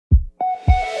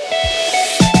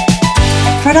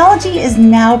Fraudology is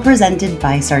now presented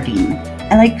by Sardine,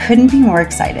 and I couldn't be more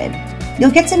excited.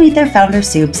 You'll get to meet their founder,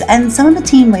 Soups, and some of the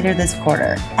team later this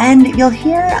quarter, and you'll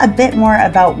hear a bit more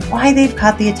about why they've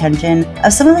caught the attention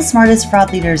of some of the smartest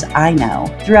fraud leaders I know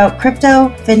throughout crypto,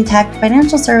 fintech,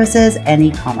 financial services, and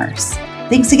e-commerce.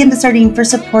 Thanks again to Sardine for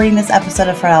supporting this episode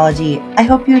of Fraudology. I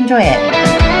hope you enjoy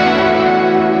it.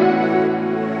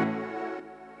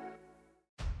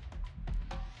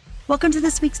 Welcome to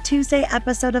this week's Tuesday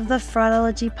episode of the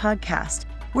Fraudology podcast,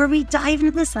 where we dive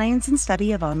into the science and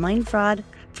study of online fraud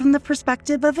from the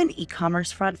perspective of an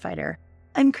e-commerce fraud fighter.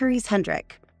 I'm Carice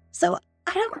Hendrick. So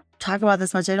I don't talk about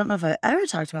this much. I don't know if I ever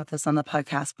talked about this on the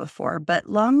podcast before, but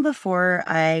long before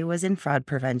I was in fraud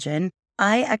prevention,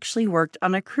 I actually worked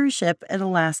on a cruise ship in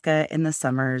Alaska in the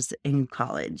summers in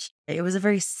college. It was a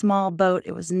very small boat.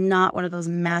 It was not one of those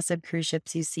massive cruise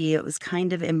ships you see. It was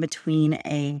kind of in between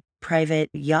a private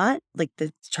yacht, like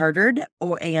the chartered,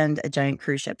 and a giant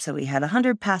cruise ship. So we had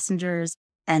 100 passengers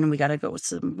and we got to go to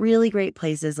some really great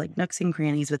places like nooks and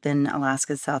crannies within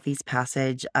Alaska's Southeast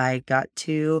Passage. I got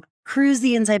to cruise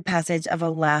the inside passage of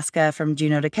Alaska from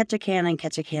Juneau to Ketchikan and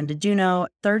Ketchikan to Juneau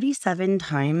 37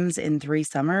 times in 3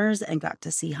 summers and got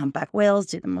to see humpback whales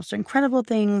do the most incredible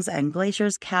things and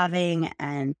glaciers calving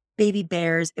and baby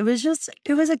bears. It was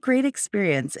a great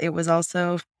experience. It was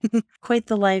also quite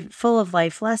full of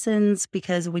life lessons,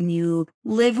 because when you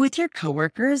live with your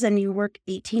coworkers and you work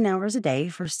 18 hours a day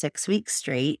for 6 weeks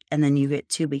straight, and then you get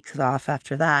 2 weeks off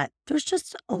after that, there's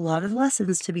just a lot of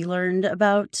lessons to be learned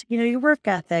about, your work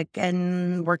ethic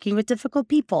and working with difficult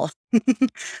people.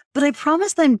 But I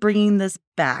promised I'm bringing this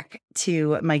back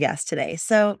to my guest today.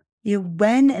 So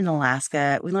when in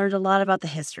Alaska, we learned a lot about the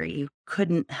history. You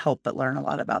couldn't help but learn a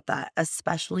lot about that,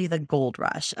 especially the gold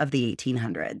rush of the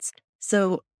 1800s.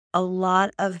 So a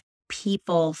lot of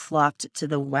people flocked to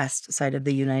the west side of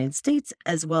the United States,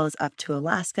 as well as up to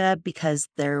Alaska, because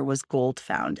there was gold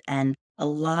found. And a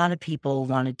lot of people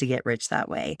wanted to get rich that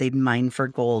way. They'd mine for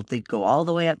gold. They'd go all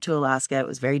the way up to Alaska. It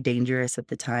was very dangerous at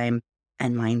the time,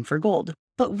 and mine for gold.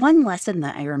 But one lesson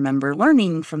that I remember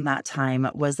learning from that time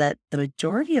was that the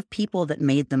majority of people that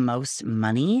made the most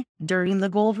money during the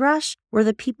gold rush were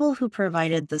the people who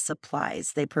provided the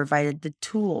supplies. They provided the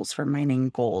tools for mining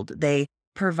gold. They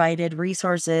provided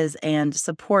resources and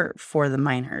support for the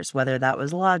miners, whether that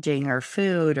was lodging or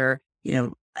food or,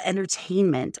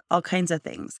 entertainment, all kinds of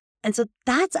things. And so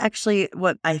that's actually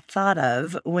what I thought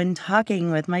of when talking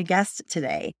with my guest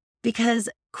today, because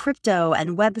crypto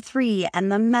and Web3 and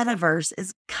the metaverse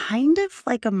is kind of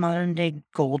like a modern day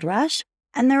gold rush.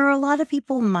 And there are a lot of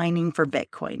people mining for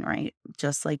Bitcoin, right?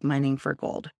 Just like mining for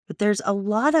gold. But there's a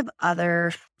lot of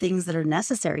other things that are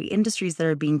necessary, industries that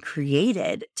are being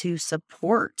created to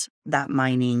support that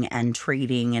mining and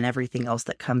trading and everything else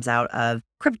that comes out of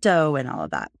crypto and all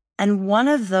of that. And one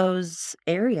of those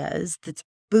areas that's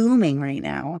booming right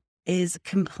now is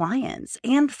compliance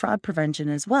and fraud prevention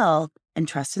as well, and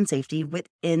trust and safety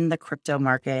within the crypto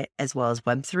market, as well as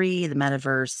Web3, the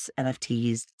metaverse,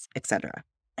 NFTs, etc.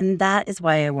 And that is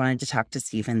why I wanted to talk to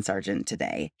Stephen Sargent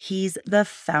today. He's the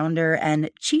founder and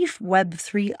chief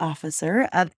Web3 officer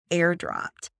of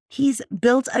Airdropped. He's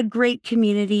built a great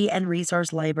community and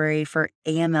resource library for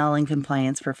AML and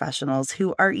compliance professionals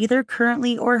who are either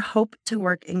currently or hope to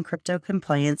work in crypto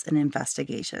compliance and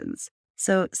investigations.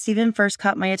 So Stephen first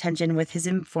caught my attention with his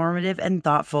informative and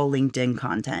thoughtful LinkedIn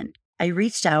content. I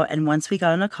reached out, and once we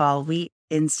got on a call, we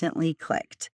instantly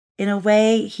clicked. In a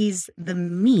way, he's the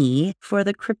me for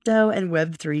the crypto and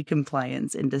Web3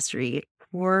 compliance industry.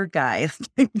 Poor guy.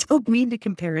 I don't mean to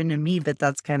compare him to me, but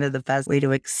that's kind of the best way to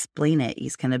explain it.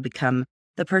 He's kind of become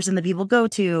the person that people go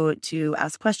to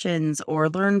ask questions or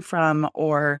learn from,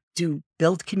 or to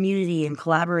build community and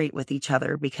collaborate with each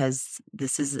other, because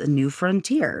this is a new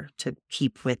frontier, to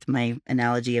keep with my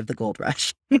analogy of the gold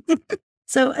rush.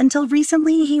 So until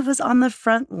recently, he was on the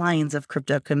front lines of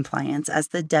crypto compliance as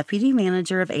the deputy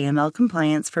manager of AML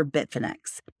compliance for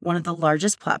Bitfinex, one of the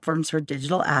largest platforms for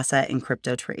digital asset and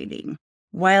crypto trading.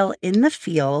 While in the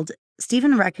field,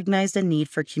 Stephen recognized a need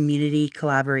for community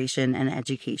collaboration and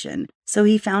education, so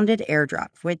he founded Airdrop,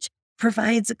 which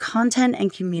provides content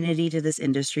and community to this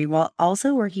industry while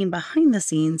also working behind the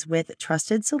scenes with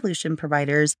trusted solution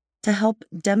providers to help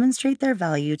demonstrate their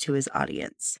value to his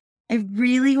audience. I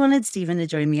really wanted Stephen to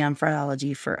join me on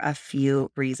Fraudology for a few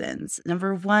reasons.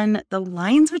 Number one, the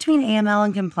lines between AML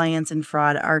and compliance and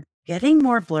fraud are getting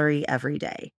more blurry every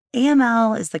day.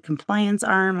 AML is the compliance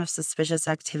arm of suspicious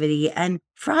activity, and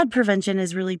fraud prevention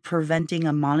is really preventing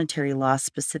a monetary loss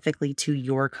specifically to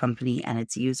your company and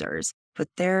its users. But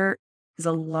there is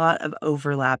a lot of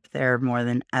overlap there more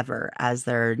than ever, as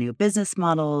there are new business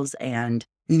models and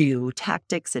new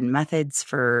tactics and methods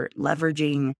for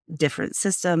leveraging different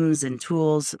systems and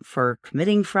tools for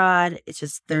committing fraud. It's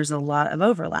just, there's a lot of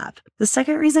overlap. The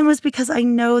second reason was because I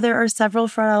know there are several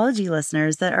Fraudology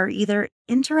listeners that are either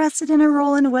interested in a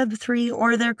role in Web3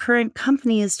 or their current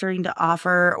company is starting to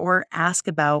offer or ask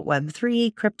about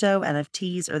Web3, crypto,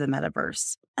 NFTs, or the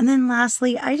metaverse. And then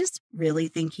lastly, I just really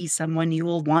think he's someone you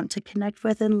will want to connect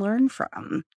with and learn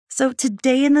from. So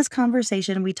today in this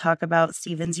conversation, we talk about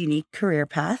Steven's unique career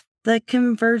path, the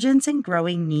convergence and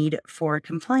growing need for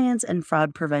compliance and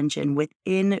fraud prevention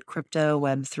within crypto,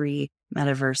 Web3,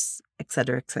 metaverse, et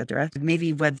cetera, et cetera.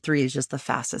 Maybe Web3 is just the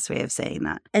fastest way of saying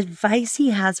that. Advice he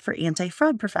has for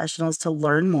anti-fraud professionals to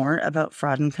learn more about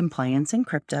fraud and compliance in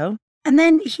crypto. And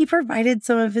then he provided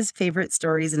some of his favorite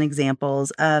stories and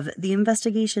examples of the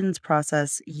investigations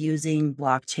process using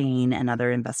blockchain and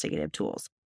other investigative tools.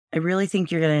 I really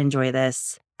think you're going to enjoy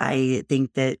this. I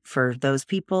think that for those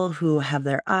people who have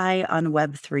their eye on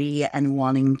Web3 and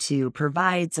wanting to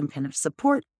provide some kind of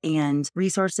support and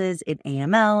resources in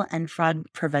AML and fraud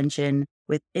prevention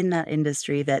within that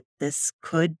industry, that this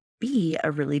could be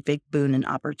a really big boon and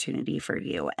opportunity for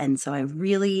you. And so I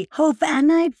really hope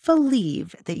and I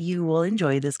believe that you will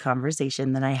enjoy this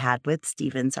conversation that I had with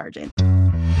Steven Sargent.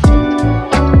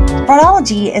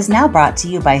 Fraudology is now brought to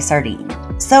you by Sardine.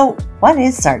 So what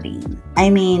is Sardine? I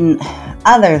mean,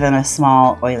 other than a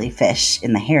small oily fish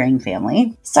in the herring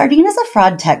family, Sardine is a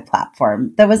fraud tech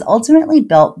platform that was ultimately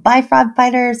built by fraud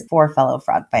fighters for fellow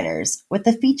fraud fighters with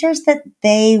the features that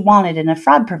they wanted in a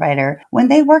fraud provider when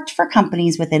they worked for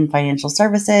companies within financial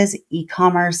services,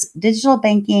 e-commerce, digital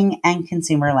banking, and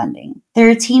consumer lending. They're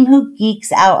a team who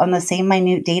geeks out on the same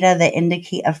minute data that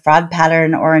indicate a fraud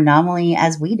pattern or anomaly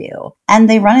as we do, and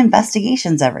they run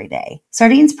investigations every day.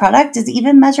 Sardine's product is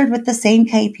even measured with the same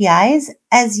KPIs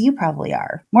as you probably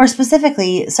are. More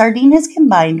specifically, Sardine has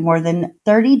combined more than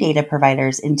 30 data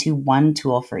providers into one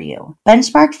tool for you,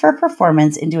 benchmarked for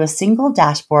performance into a single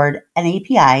dashboard and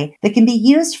API that can be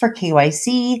used for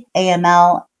KYC,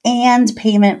 AML, and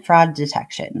payment fraud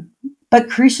detection. But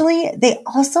crucially, they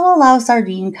also allow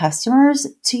Sardine customers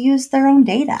to use their own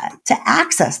data, to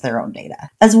access their own data,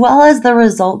 as well as the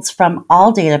results from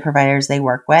all data providers they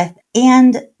work with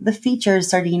and the features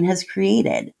Sardine has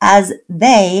created as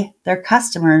their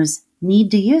customers,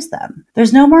 need to use them.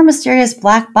 There's no more mysterious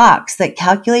black box that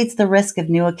calculates the risk of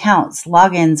new accounts,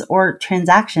 logins, or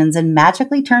transactions and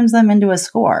magically turns them into a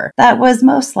score that was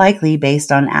most likely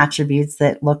based on attributes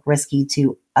that look risky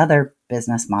to other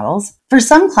business models. For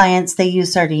some clients, they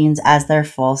use Sardines as their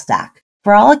full stack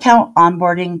for all account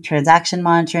onboarding, transaction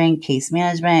monitoring, case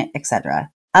management, etc.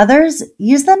 Others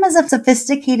use them as a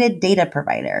sophisticated data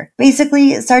provider.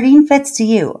 Basically, Sardine fits to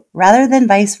you rather than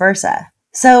vice versa.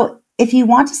 So if you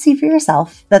want to see for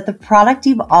yourself that the product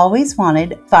you've always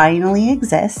wanted finally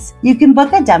exists, you can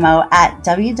book a demo at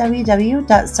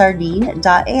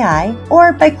www.sardine.ai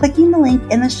or by clicking the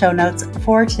link in the show notes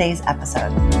for today's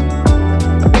episode.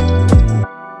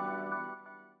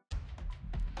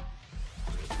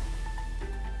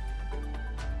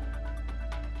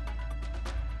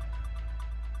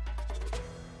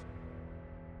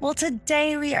 Well,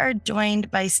 today we are joined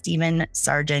by Steven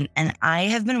Sargent, and I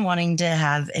have been wanting to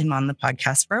have him on the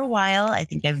podcast for a while. I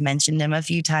think I've mentioned him a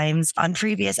few times on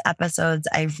previous episodes.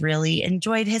 I've really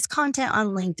enjoyed his content on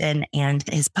LinkedIn and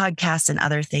his podcast and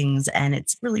other things. And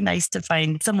it's really nice to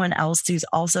find someone else who's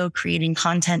also creating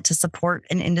content to support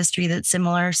an industry that's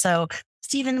similar. So,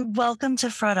 Steven, welcome to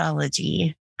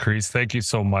Fraudology. Chris, thank you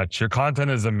so much. Your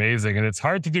content is amazing, and it's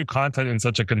hard to do content in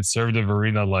such a conservative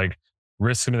arena like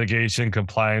risk mitigation,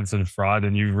 compliance, and fraud.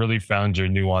 And you've really found your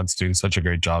nuance doing such a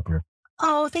great job here.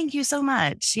 Oh, thank you so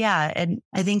much. Yeah. And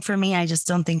I think for me, I just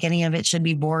don't think any of it should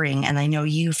be boring. And I know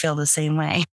you feel the same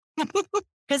way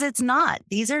because it's not.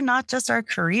 These are not just our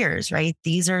careers, right?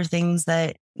 These are things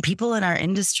that people in our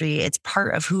industry, it's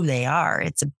part of who they are.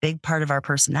 It's a big part of our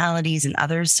personalities and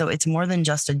others. So it's more than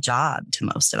just a job to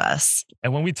most of us.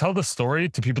 And when we tell the story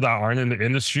to people that aren't in the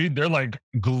industry, they're like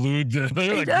glued to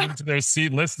their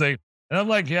seat listening. And I'm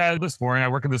like, yeah, this boring. I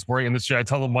work in this boring industry. I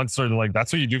tell them one story, they're like,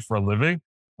 that's what you do for a living?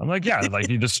 I'm like, yeah, like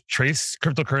you just trace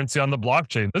cryptocurrency on the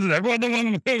blockchain. Doesn't everyone know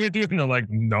what we do? And they're like,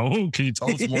 no, can you tell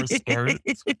us more stories?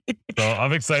 So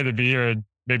I'm excited to be here and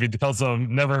maybe tell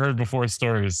some never heard before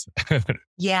stories.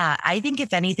 Yeah, I think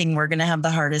if anything, we're going to have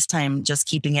the hardest time just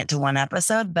keeping it to one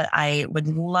episode, but I would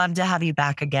love to have you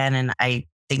back again. And I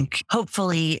think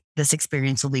hopefully this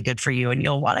experience will be good for you and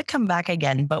you'll want to come back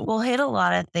again, but we'll hit a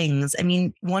lot of things. I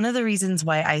mean, one of the reasons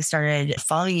why I started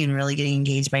following you and really getting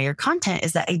engaged by your content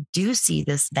is that I do see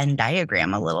this Venn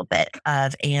diagram a little bit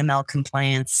of AML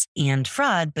compliance and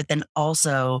fraud, but then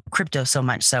also crypto so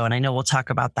much so. And I know we'll talk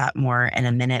about that more in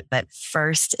a minute, but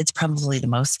first, it's probably the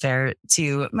most fair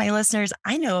to my listeners.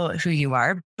 I know who you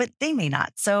are, but they may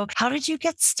not. So how did you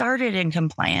get started in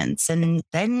compliance and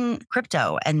then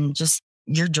crypto and just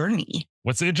your journey?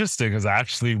 What's interesting is I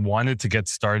actually wanted to get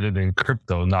started in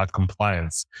crypto, not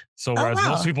compliance. So whereas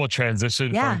most people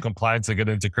transition from compliance to get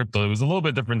into crypto, it was a little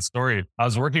bit different story. I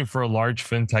was working for a large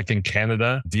fintech in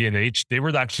Canada, D&H. They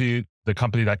were actually the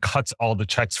company that cuts all the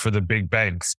checks for the big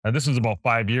banks. And this was about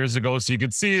 5 years ago. So you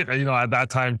could see, at that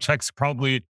time, checks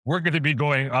probably weren't going to be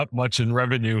going up much in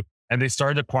revenue. And they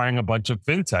started acquiring a bunch of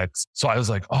fintechs. So I was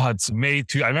like, it's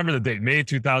I remember the date, May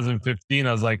 2015.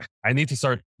 I was like, I need to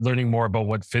start learning more about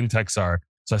what fintechs are.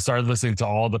 So I started listening to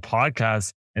all the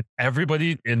podcasts, and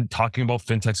everybody in talking about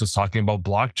fintechs was talking about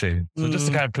blockchain. So just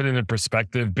to kind of put it in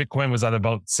perspective, Bitcoin was at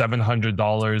about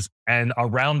 $700. And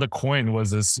Around the Coin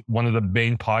was one of the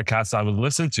main podcasts I would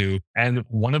listen to. And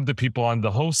one of the people on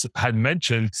the host had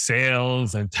mentioned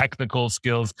sales and technical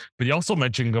skills, but he also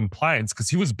mentioned compliance because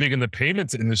he was big in the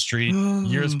payments industry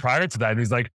years prior to that. And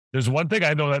he's like, there's one thing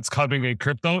I know that's coming in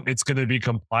crypto. It's going to be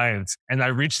compliance. And I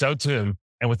reached out to him,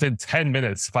 and within 10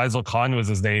 minutes, Faisal Khan was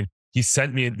his name. He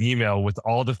sent me an email with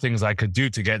all the things I could do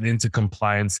to get into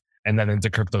compliance and then into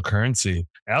cryptocurrency.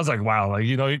 And I was like, wow,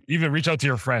 even reach out to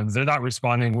your friends. They're not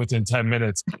responding within 10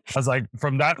 minutes. I was like,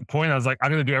 from that point, I was like, I'm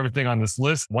going to do everything on this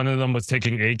list. One of them was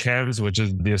taking ACAMS, which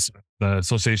is the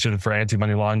Association for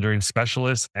Anti-Money Laundering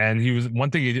Specialists. And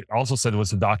one thing he also said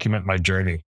was to document my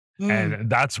journey. And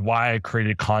that's why I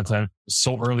created content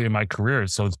so early in my career.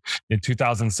 So in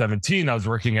 2017, I was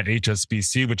working at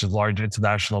HSBC, which is a large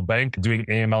international bank, doing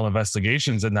AML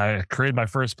investigations. And I created my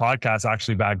first podcast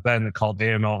actually back then called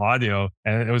AML Audio.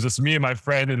 And it was just me and my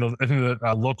friend in the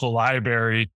local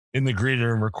library in the green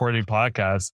room recording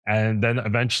podcasts. And then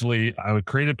eventually I would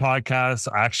create a podcast.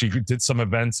 I actually did some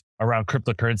events around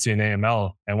cryptocurrency and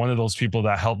AML. And one of those people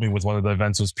that helped me with one of the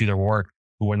events was Peter Wark,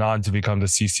 who went on to become the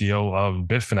CCO of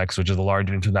Bitfinex, which is a large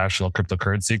international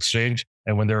cryptocurrency exchange.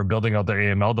 And when they were building out their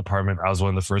AML department, I was one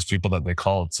of the first people that they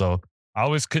called. So I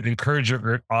always could encourage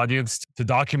your audience to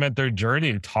document their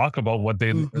journey and talk about what they're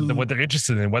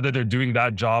interested in, whether they're doing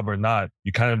that job or not.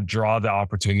 You kind of draw the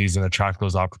opportunities and attract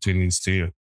those opportunities to you.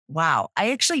 Wow.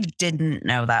 I actually didn't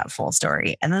know that full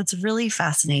story. And that's really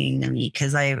fascinating to me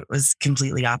because I was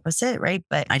completely opposite, right?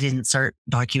 But I didn't start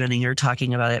documenting or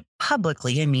talking about it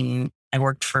publicly. I mean, I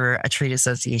worked for a trade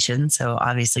association, so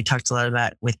obviously talked a lot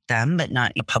about with them, but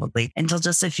not publicly until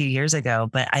just a few years ago.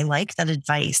 But I like that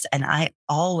advice. And I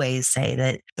always say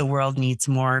that the world needs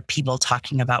more people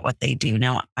talking about what they do.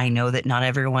 Now, I know that not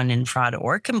everyone in fraud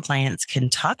or compliance can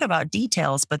talk about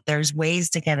details, but there's ways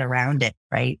to get around it,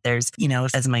 right? There's,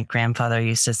 as my grandfather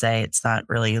used to say, it's not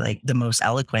really like the most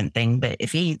eloquent thing, but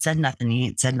if he ain't said nothing, he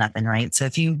ain't said nothing, right? So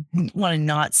if you want to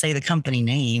not say the company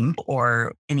name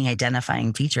or any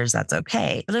identifying features, that's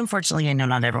okay. But unfortunately, I know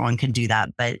not everyone can do that,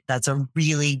 but that's a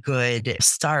really good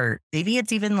start. Maybe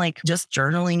it's even like just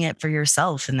journaling it for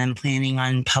yourself and then planning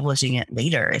on publishing it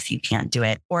later if you can't do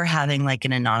it, or having like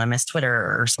an anonymous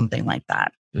Twitter or something like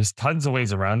that. There's tons of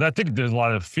ways around that. I think there's a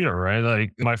lot of fear, right?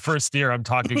 Like my first year, I'm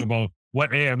talking about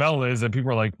what AML is, and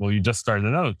people are like, well, you just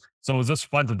started out. So it was just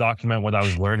fun to document what I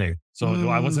was learning. So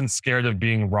I wasn't scared of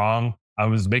being wrong. I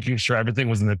was making sure everything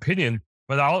was an opinion.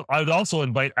 But I would also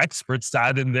invite experts to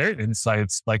add in their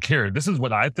insights. Like, here, this is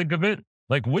what I think of it.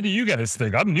 Like, what do you guys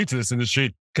think? I'm new to this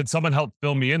industry. Could someone help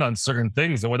fill me in on certain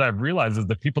things? And what I've realized is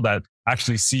the people that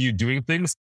actually see you doing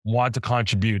things want to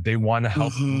contribute. They want to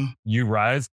help you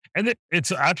rise. And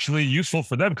it's actually useful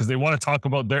for them because they want to talk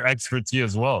about their expertise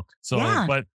as well. So,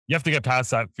 but you have to get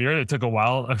past that fear. It took a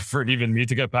while for even me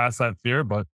to get past that fear.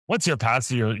 But once you're past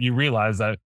it, you realize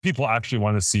that people actually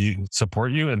want to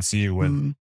support you and see you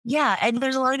win. Yeah. And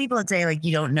there's a lot of people that say like,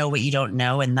 you don't know what you don't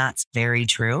know. And that's very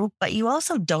true. But you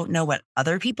also don't know what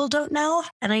other people don't know.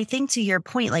 And I think to your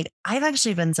point, like I've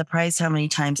actually been surprised how many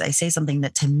times I say something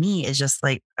that to me is just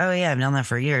like, oh yeah, I've known that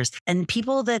for years. And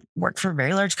people that work for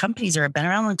very large companies or have been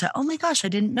around long time, oh my gosh, I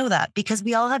didn't know that, because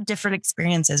we all have different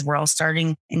experiences. We're all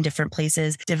starting in different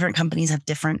places. Different companies have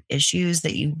different issues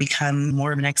that you become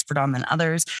more of an expert on than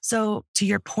others. So to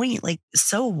your point, like,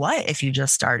 so what if you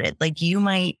just started? Like you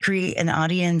might create an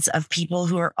audience of people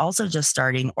who are also just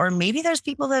starting, or maybe there's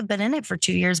people that have been in it for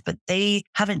 2 years, but they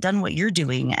haven't done what you're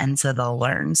doing. And so they'll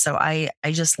learn. So I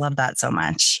just love that so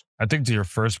much. I think to your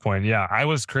first point, yeah, I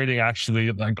was creating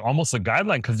actually like almost a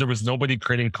guideline because there was nobody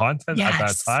creating content at that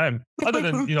Yes. time other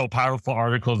than, powerful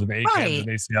articles and ACAMs Right. and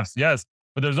ACFCS.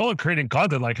 But there's no one creating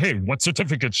content like, hey, what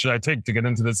certificate should I take to get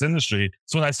into this industry?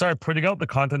 So when I started putting out the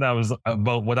content that was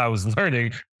about what I was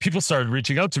learning, people started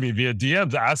reaching out to me via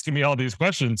DMs, asking me all these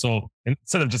questions. So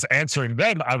instead of just answering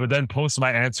them, I would then post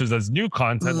my answers as new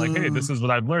content, like, hey, Mm. this is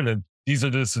what I've learned. And these are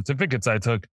the certificates I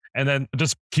took. And then it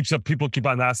just keeps up, people keep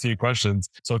on asking you questions.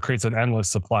 So it creates an endless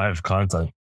supply of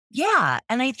content. Yeah.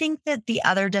 And I think that the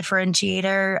other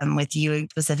differentiator with you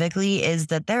specifically is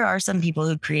that there are some people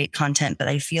who create content, but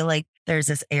I feel like there's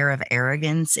this air of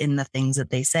arrogance in the things that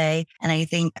they say. And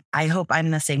I hope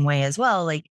I'm the same way as well.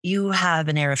 Like you have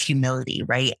an air of humility,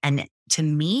 right? And to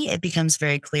me, it becomes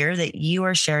very clear that you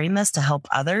are sharing this to help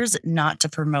others, not to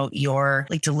promote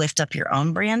to lift up your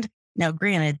own brand. Now,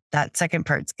 granted, that second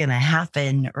part's going to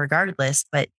happen regardless,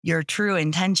 but your true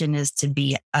intention is to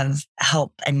be of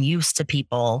help and use to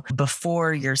people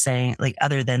before you're saying, like,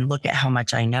 other than look at how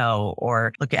much I know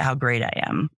or look at how great I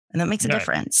am. And that makes a Yeah,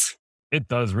 difference. it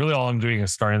does. Really, all I'm doing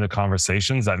is starting the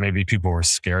conversations that maybe people were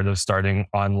scared of starting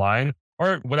online.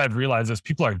 Or what I've realized is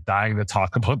people are dying to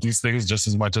talk about these things just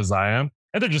as much as I am.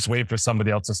 And they're just waiting for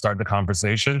somebody else to start the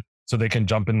conversation so they can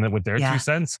jump in with their Yeah. 2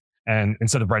 cents. And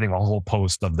instead of writing a whole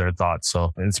post of their thoughts.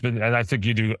 So and I think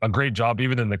you do a great job,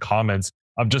 even in the comments,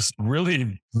 of just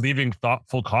really leaving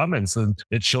thoughtful comments. And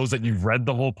it shows that you've read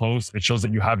the whole post. It shows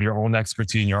that you have your own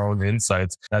expertise and your own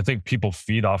insights. And I think people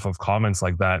feed off of comments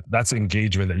like that. That's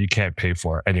engagement that you can't pay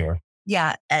for anywhere.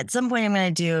 Yeah. At some point, I'm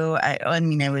going to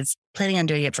I was planning on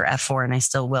doing it for F4 and I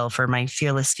still will for my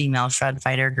Fearless Female Shred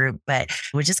Fighter group, but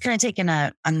we're just kind of taking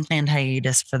a unplanned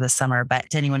hiatus for the summer. But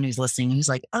to anyone who's listening, who's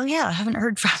like, oh yeah, I haven't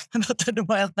heard about that in a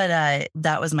while. But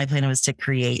that was my plan, was to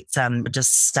create some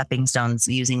just stepping stones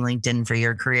using LinkedIn for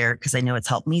your career. Cause I know it's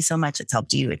helped me so much. It's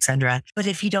helped you, etc. But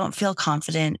if you don't feel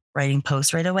confident writing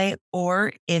posts right away,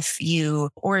 or if you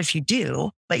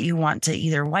do, but you want to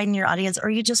either widen your audience or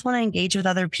you just want to engage with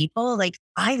other people, like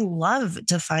I love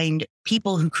to find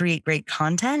people who create great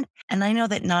content. And I know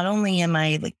that not only am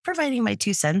I like providing my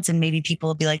 2 cents and maybe people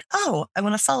will be like, oh, I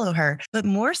want to follow her, but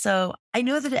more so, I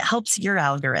know that it helps your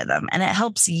algorithm and it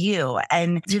helps you.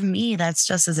 And to me, that's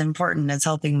just as important as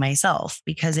helping myself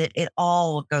because it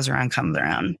all goes around, comes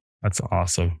around. That's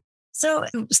awesome. So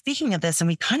speaking of this, and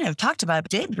we kind of talked about,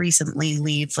 did recently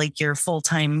leave like your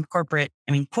full-time corporate,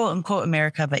 quote unquote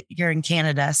America, but you're in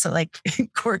Canada. So like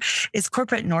is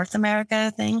corporate North America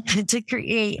a thing to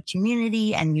create a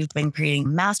community? And you've been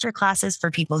creating master classes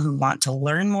for people who want to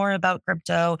learn more about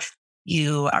crypto.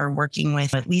 You are working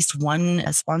with at least one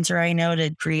sponsor I know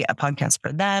to create a podcast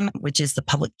for them, which is the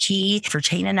Public Key for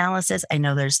chain analysis. I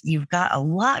know you've got a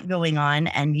lot going on,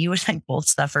 and you and I both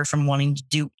suffer from wanting to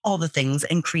do all the things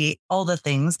and create all the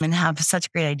things and have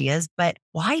such great ideas. But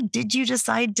why did you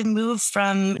decide to move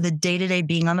from the day-to-day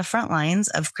being on the front lines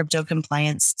of crypto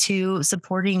compliance to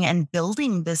supporting and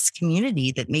building this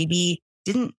community that maybe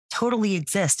didn't totally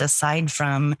exist aside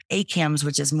from ACAMS,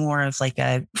 which is more of like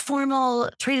a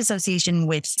formal trade association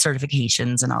with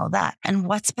certifications and all of that? And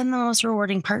what's been the most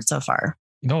rewarding part so far?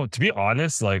 No, to be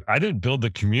honest, like I didn't build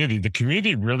the community. The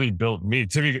community really built me.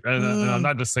 And I'm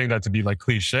not just saying that to be like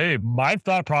cliche. My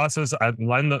thought process at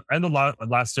the end of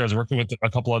last year, I was working with a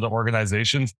couple other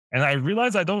organizations, and I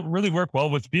realized I don't really work well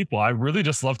with people. I really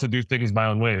just love to do things my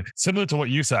own way. Similar to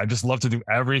what you said, I just love to do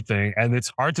everything, and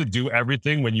it's hard to do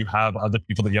everything when you have other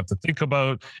people that you have to think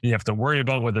about, and you have to worry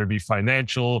about, whether it be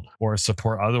financial or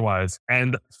support otherwise.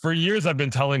 And for years, I've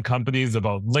been telling companies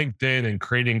about LinkedIn and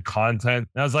creating content,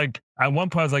 and I was like, at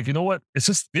one point, I was like, you know what? It's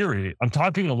just theory. I'm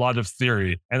talking a lot of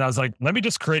theory. And I was like, let me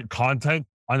just create content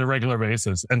on a regular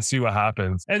basis and see what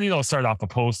happens. And, start off a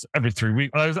post every 3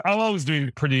 weeks. I'm always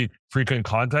doing pretty frequent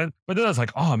content. But then I was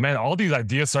like, oh man, all these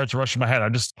ideas start to rush in my head. I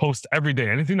just post every day.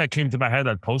 Anything that came to my head,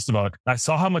 I'd post about. And I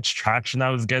saw how much traction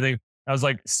I was getting. I was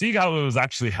like, seeing how it was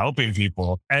actually helping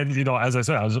people. And, as I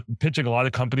said, I was pitching a lot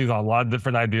of companies on a lot of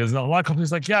different ideas. And a lot of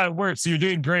companies like, yeah, it works. So you're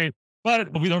doing great.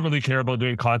 But we don't really care about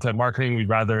doing content marketing. We'd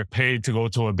rather pay to go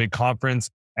to a big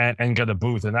conference and get a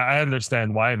booth. And I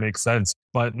understand why it makes sense.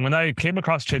 But when I came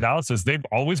across Chainalysis, they've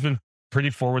always been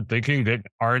pretty forward thinking. They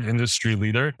are an industry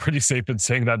leader, pretty safe in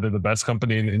saying that they're the best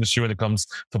company in the industry when it comes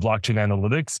to blockchain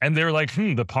analytics. And they were like,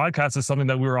 the podcast is something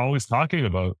that we were always talking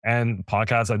about. And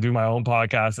podcasts, I do my own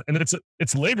podcast, and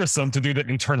it's laborsome to do that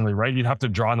internally, right? You'd have to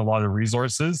draw in a lot of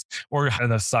resources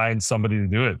and assign somebody to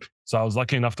do it. So I was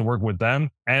lucky enough to work with them.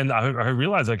 And I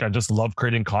realized like I just love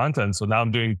creating content. So now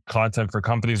I'm doing content for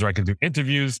companies where I can do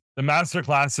interviews. The master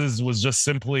classes was just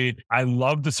simply, I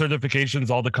love the certifications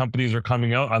all the companies are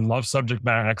coming out. I love subject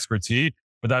matter expertise.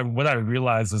 But what I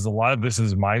realized is a lot of this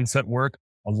is mindset work.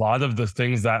 A lot of the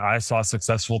things that I saw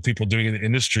successful people doing in the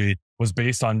industry was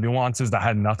based on nuances that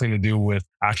had nothing to do with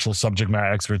actual subject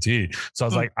matter expertise. So I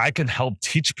was like, I can help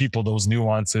teach people those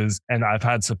nuances. And I've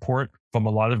had support from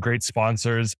a lot of great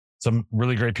sponsors, some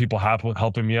really great people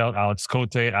helping me out. Alex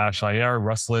Cote, Ash Ayer,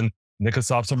 Ruslan,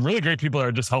 Nikasov, some really great people that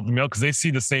are just helping me out because they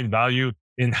see the same value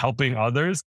in helping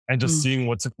others and just seeing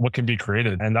what can be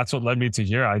created. And that's what led me to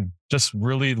here. I just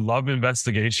really love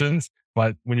investigations.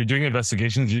 But when you're doing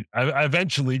investigations, I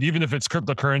eventually, even if it's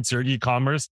cryptocurrency or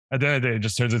e-commerce, at the end of the day, it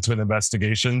just turns into an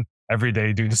investigation every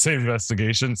day doing the same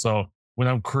investigation. So when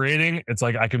I'm creating, it's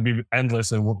like I can be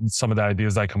endless in some of the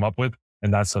ideas I come up with.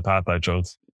 And that's the path I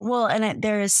chose. Well, and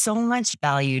there is so much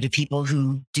value to people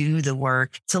who do the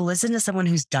work to listen to someone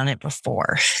who's done it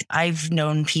before. I've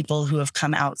known people who have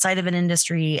come outside of an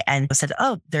industry and said,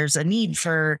 oh, there's a need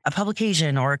for a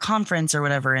publication or a conference or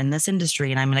whatever in this industry,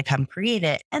 and I'm going to come create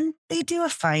it. And they do a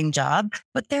fine job,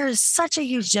 but there is such a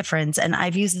huge difference. And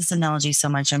I've used this analogy so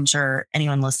much, I'm sure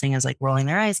anyone listening is like rolling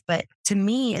their eyes. But to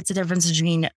me, it's a difference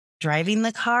between driving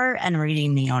the car and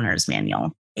reading the owner's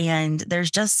manual. And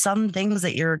there's just some things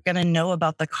that you're going to know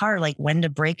about the car, like when to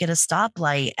brake at a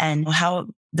stoplight and how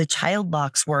the child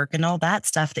locks work and all that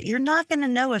stuff that you're not going to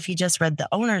know if you just read the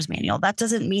owner's manual. That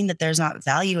doesn't mean that there's not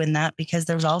value in that, because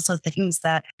there's also things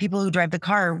that people who drive the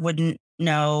car wouldn't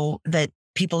know that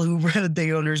people who read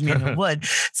the owner's manual would.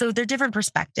 So they're different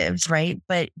perspectives, right?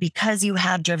 But because you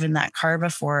have driven that car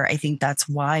before, I think that's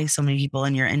why so many people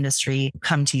in your industry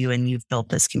come to you and you've built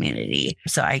this community.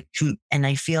 So I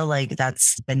feel like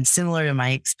that's been similar to my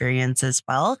experience as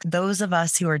well. Those of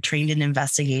us who are trained in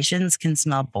investigations can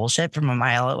smell bullshit from a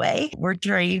mile away. We're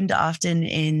trained often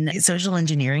in social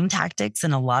engineering tactics,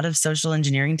 and a lot of social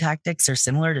engineering tactics are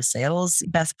similar to sales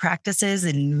best practices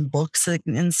in books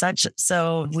and such.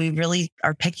 So we really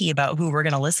are picky about who we're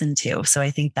going to listen to. So I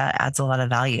think that adds a lot of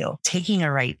value. Taking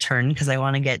a right turn, because I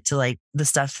want to get to like the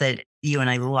stuff that you and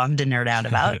I love to nerd out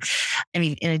about. I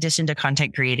mean, in addition to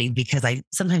content creating, because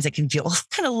sometimes it can feel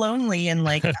kind of lonely and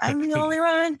like, I'm the only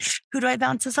one. Who do I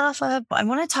bounce this off of? I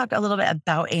want to talk a little bit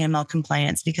about AML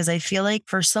compliance, because I feel like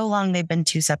for so long, they've been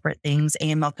two separate things,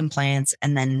 AML compliance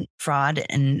and then fraud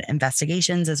and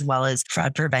investigations, as well as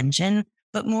fraud prevention.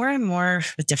 But more and more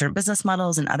with different business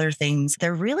models and other things,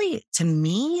 they're really, to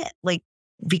me, like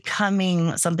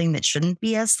becoming something that shouldn't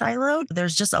be as siloed.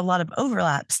 There's just a lot of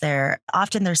overlaps there.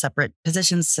 Often they're separate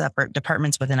positions, separate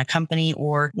departments within a company,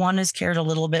 or one is cared a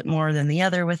little bit more than the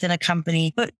other within a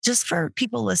company. But just for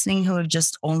people listening who have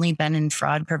just only been in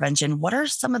fraud prevention, what are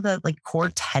some of the like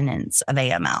core tenets of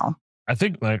AML? I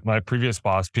think like my previous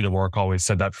boss, Peter Warwick, always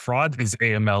said that fraud is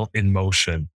AML in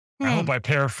motion. I hope I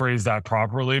paraphrase that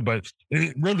properly, but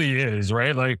it really is,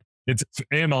 right? Like it's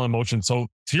AML in motion. So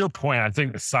to your point, I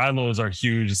think silos are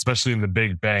huge, especially in the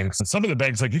big banks. And some of the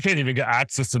banks, like you can't even get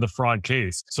access to the fraud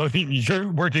case. So if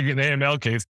you're working an AML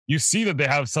case, you see that they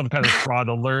have some kind of fraud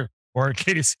alert or a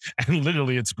case, and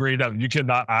literally it's grayed out. You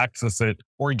cannot access it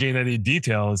or gain any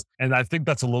details. And I think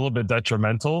that's a little bit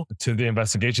detrimental to the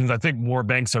investigations. I think more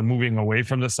banks are moving away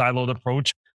from the siloed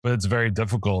approach, but it's very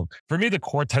difficult. For me, the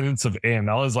core tenets of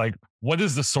AML is like, what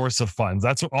is the source of funds?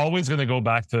 That's always going to go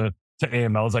back to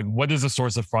AML. Is like, what is the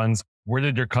source of funds? Where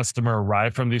did your customer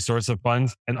arrive from these source of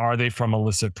funds? And are they from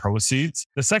illicit proceeds?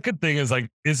 The second thing is like,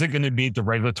 is it going to meet the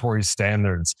regulatory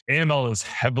standards? AML is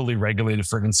heavily regulated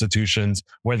for institutions,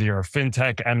 whether you're a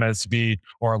fintech, MSB,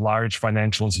 or a large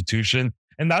financial institution.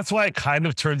 And that's why it kind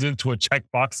of turns into a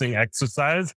checkboxing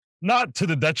exercise, not to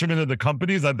the detriment of the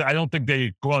companies. I don't think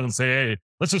they go out and say, hey,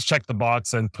 let's just check the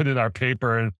box and put in our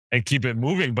paper and keep it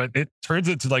moving. But it turns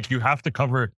into like, you have to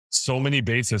cover so many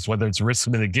bases, whether it's risk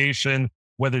mitigation,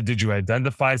 whether did you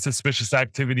identify suspicious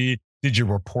activity? Did you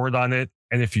report on it?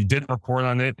 And if you didn't report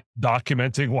on it,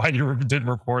 documenting why you didn't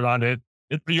report on it.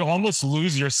 You almost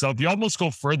lose yourself. You almost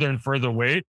go further and further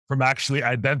away from actually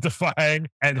identifying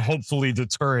and hopefully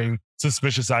deterring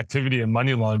suspicious activity and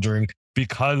money laundering,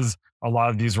 because a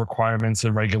lot of these requirements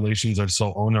and regulations are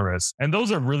so onerous. And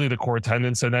those are really the core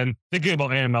tenets. And then thinking about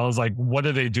AML is like, what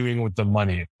are they doing with the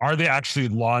money? Are they actually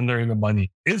laundering the money?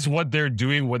 Is what they're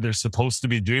doing what they're supposed to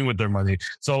be doing with their money?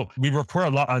 So we report a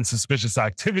lot on suspicious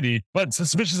activity, but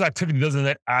suspicious activity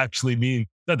doesn't actually mean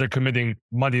that they're committing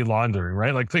money laundering,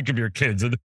 right? Like think of your kids.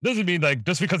 It doesn't mean like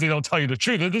just because they don't tell you the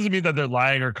truth, it doesn't mean that they're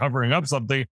lying or covering up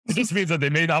something. It just means that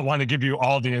they may not want to give you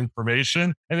all the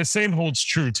information. And the same holds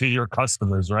true to your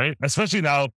customers, right? Especially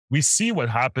now we see what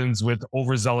happens with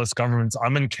overzealous governments.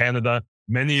 I'm in Canada.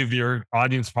 Many of your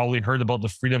audience probably heard about the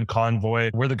Freedom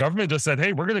Convoy, where the government just said,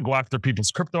 hey, we're going to go after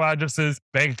people's crypto addresses,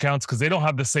 bank accounts, because they don't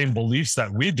have the same beliefs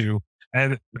that we do.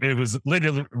 And it was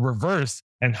literally reversed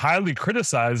and highly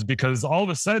criticized, because all of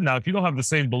a sudden now, if you don't have the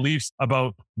same beliefs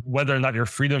about whether or not your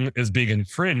freedom is being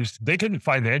infringed, they can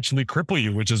financially cripple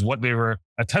you, which is what they were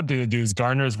attempting to do, is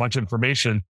garner as much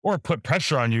information or put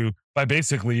pressure on you by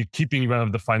basically keeping you out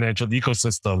of the financial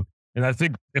ecosystem. And I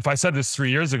think if I said this 3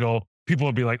 years ago, people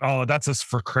would be like, oh, that's just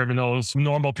for criminals.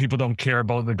 Normal people don't care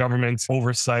about the government's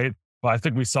oversight. But I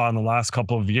think we saw in the last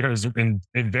couple of years in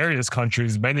various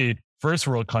countries, many first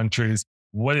world countries,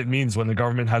 what it means when the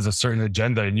government has a certain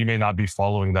agenda and you may not be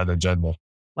following that agenda.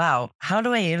 Wow. How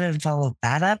do I even follow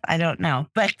that up? I don't know.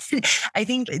 But I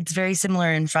think it's very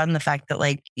similar in front of the fact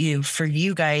that for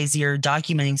you guys, you're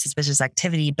documenting suspicious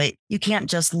activity, but you can't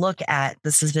just look at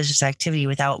the suspicious activity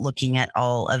without looking at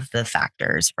all of the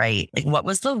factors, right? Like, what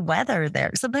was the weather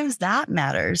there? Sometimes that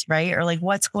matters, right? Or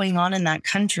what's going on in that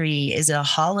country? Is it a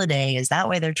holiday? Is that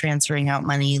why they're transferring out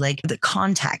money? The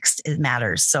context, it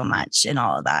matters so much in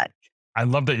all of that. I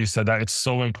love that you said that. It's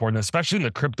so important, especially in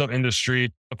the crypto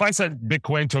industry. If I sent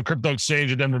Bitcoin to a crypto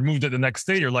exchange and then removed it the next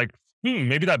day, you're like,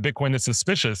 maybe that Bitcoin is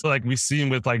suspicious. So we've seen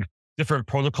with different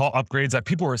protocol upgrades that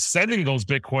people were sending those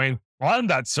Bitcoin on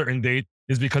that certain date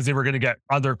is because they were going to get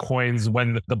other coins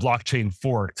when the blockchain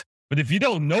forked. But if you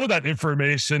don't know that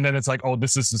information, then it's like, oh,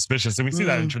 this is suspicious. And we see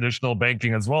that in traditional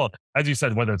banking as well. As you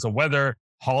said, whether it's a weather,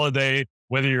 holiday,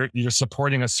 whether you're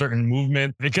supporting a certain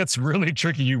movement, it gets really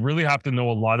tricky. You really have to know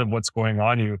a lot of what's going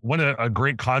on. A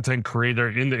great content creator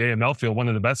in the AML field, one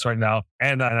of the best right now,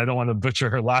 and I don't want to butcher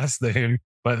her last name,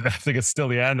 but I think it's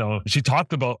Stiliano. She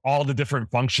talked about all the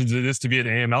different functions it is to be an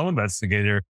AML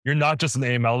investigator. You're not just an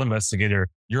AML investigator.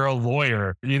 You're a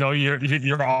lawyer.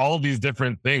 You're all these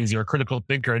different things. You're a critical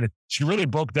thinker. And she really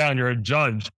broke down, you're a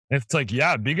judge. And it's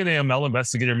being an AML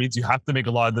investigator means you have to make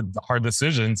a lot of the hard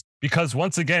decisions because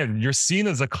once again, you're seen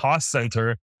as a cost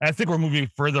center. And I think we're moving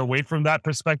further away from that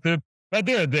perspective. But at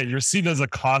the end of the day, you're seen as a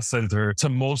cost center to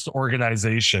most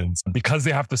organizations because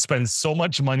they have to spend so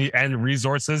much money and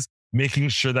resources making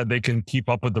sure that they can keep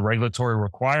up with the regulatory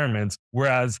requirements.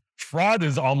 Whereas fraud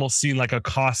is almost seen like a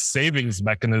cost savings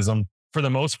mechanism for the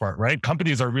most part, right?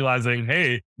 Companies are realizing,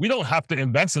 hey, we don't have to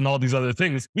invest in all these other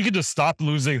things. We could just stop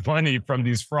losing money from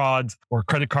these frauds or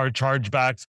credit card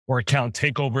chargebacks or account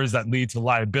takeovers that lead to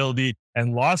liability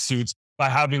and lawsuits by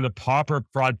having the proper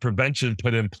fraud prevention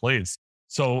put in place.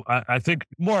 So I think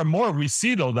more and more we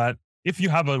see though that if you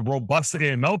have a robust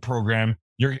AML program,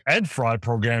 your ed fraud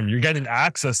program, you're getting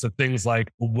access to things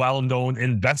like well-known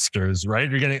investors, right?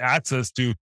 You're getting access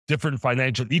to different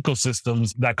financial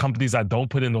ecosystems that companies that don't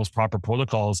put in those proper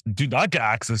protocols do not get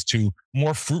access to,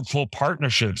 more fruitful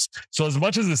partnerships. So as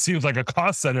much as it seems like a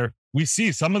cost center, we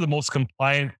see some of the most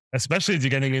compliant, especially as you're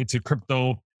getting into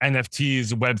crypto,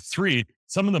 NFTs, Web3,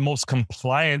 some of the most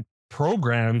compliant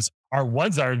programs are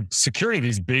ones that are securing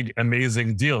these big,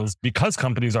 amazing deals because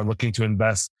companies are looking to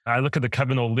invest. I look at the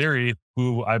Kevin O'Leary,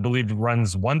 who I believe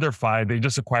runs WonderFi. They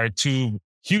just acquired 2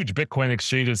 huge Bitcoin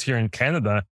exchanges here in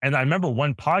Canada. And I remember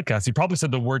one podcast, he probably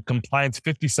said the word compliance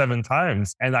 57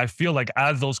 times. And I feel like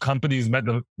as those companies met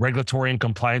the regulatory and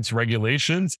compliance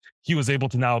regulations, he was able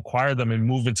to now acquire them and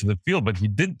move into the field. But he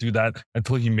didn't do that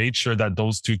until he made sure that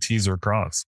those 2 T's were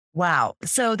crossed. Wow.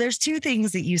 So there's 2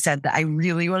 things that you said that I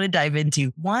really want to dive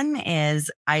into. One is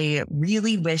I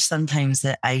really wish sometimes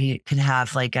that I could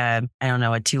have a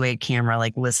 2-way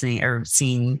camera, listening or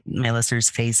seeing my listeners'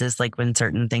 faces, when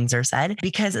certain things are said,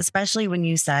 because especially when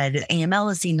you said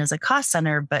AML is seen as a cost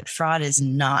center, but fraud is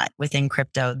not within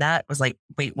crypto. That was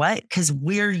wait, what? Because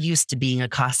we're used to being a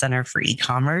cost center for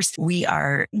e-commerce.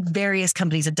 Various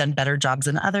companies have done better jobs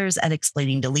than others at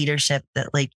explaining to leadership that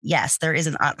yes, there is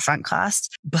an upfront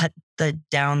cost, but the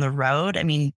down the road,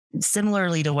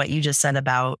 similarly to what you just said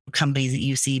about companies that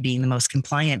you see being the most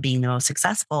compliant, being the most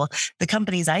successful, the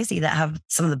companies I see that have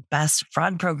some of the best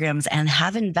fraud programs and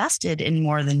have invested in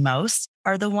more than most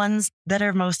are the ones that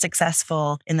are most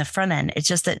successful in the front end. It's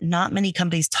just that not many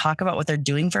companies talk about what they're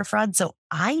doing for fraud. So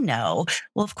I know,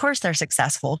 well, of course they're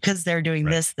successful because they're doing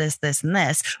this, and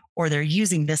this, or they're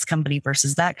using this company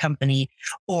versus that company,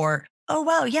 or oh,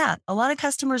 wow. Yeah. A lot of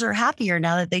customers are happier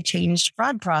now that they changed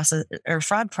fraud process or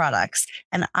fraud products.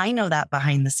 And I know that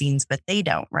behind the scenes, but they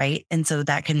don't. Right. And so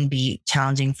that can be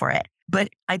challenging for it. But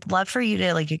I'd love for you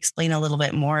to explain a little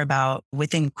bit more about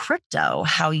within crypto,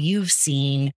 how you've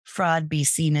seen fraud be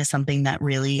seen as something that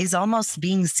really is almost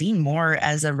being seen more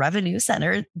as a revenue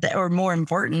center or more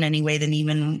important anyway than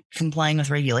even complying with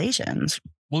regulations.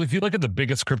 Well, if you look at the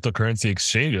biggest cryptocurrency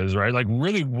exchanges, right,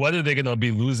 really, what are they going to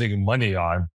be losing money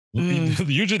on?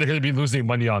 Usually they're going to be losing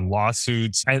money on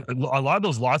lawsuits. And a lot of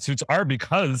those lawsuits are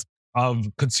because of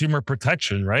consumer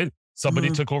protection, right?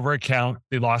 Somebody took over account,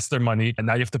 they lost their money, and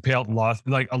now you have to pay out loss.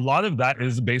 Like a lot of that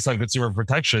is based on consumer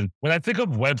protection. When I think of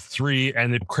Web3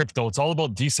 and crypto, it's all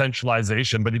about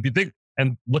decentralization. But if you think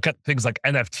and look at things like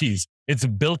NFTs, it's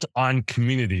built on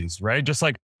communities, right? Just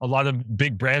like a lot of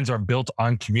big brands are built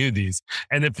on communities.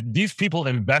 And if these people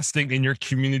investing in your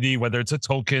community, whether it's a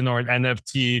token or an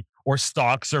NFT or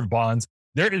stocks or bonds,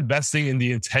 they're investing in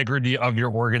the integrity of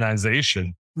your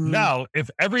organization. Now, if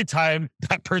every time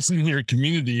that person in your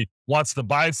community wants to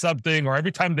buy something, or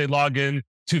every time they log in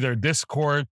to their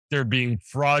Discord, they're being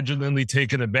fraudulently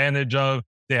taken advantage of,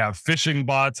 they have phishing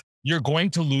bots, you're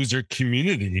going to lose your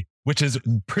community, which is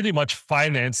pretty much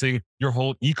financing your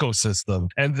whole ecosystem.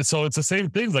 And so it's the same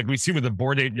things like we see with the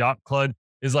Bored Ape Yacht Club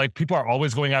is like people are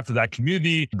always going after that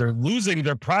community. They're losing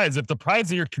their prize. If the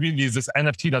prize of your community is this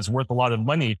NFT that's worth a lot of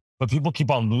money, but people keep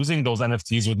on losing those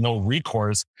NFTs with no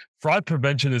recourse, fraud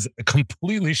prevention is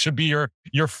completely should be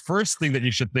your first thing that you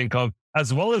should think of,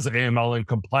 as well as AML and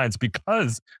compliance,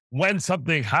 because when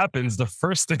something happens, the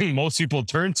first thing most people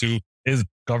turn to is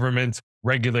government,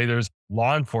 regulators,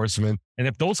 law enforcement. And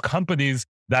if those companies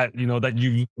that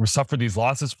you suffer these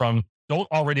losses from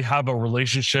don't already have a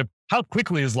relationship, how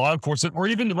quickly is law enforcement or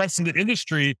even the rest of the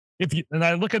industry? And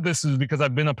I look at this is because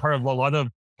I've been a part of a lot of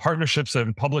partnerships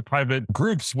and public-private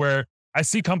groups where I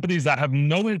see companies that have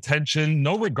no intention,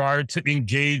 no regard to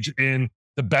engage in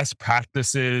the best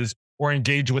practices or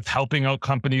engage with helping out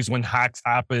companies when hacks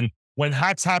happen. When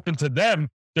hacks happen to them,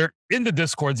 they're in the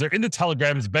Discords, they're in the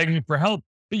Telegrams begging for help,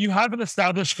 but you haven't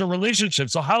established a relationship.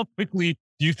 So how quickly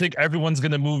do you think everyone's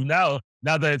going to move now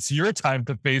that it's your time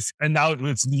to face, and now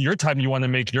it's your time you want to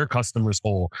make your customers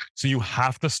whole? So you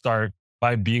have to start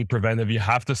by being preventive. You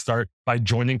have to start by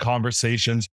joining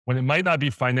conversations when it might not be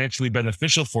financially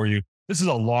beneficial for you. This is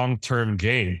a long-term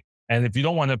game. And if you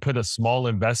don't want to put a small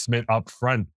investment up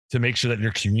front to make sure that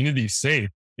your community is safe,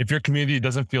 if your community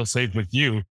doesn't feel safe with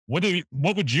you,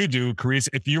 what would you do, Carice,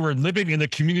 if you were living in a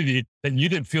community that you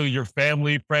didn't feel your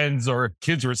family, friends, or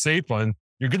kids were safe on?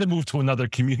 You're going to move to another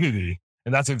community.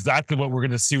 And that's exactly what we're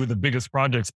going to see with the biggest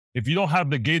projects. If you don't have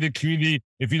the gated community,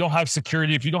 if you don't have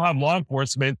security, if you don't have law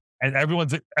enforcement, and everyone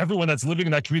that's living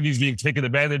in that community is being taken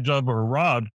advantage of or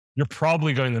robbed, you're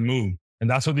probably going to move. And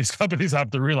that's what these companies have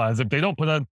to realize. If they don't put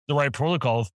on the right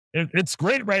protocols, it's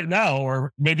great right now,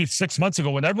 or maybe 6 months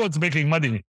ago when everyone's making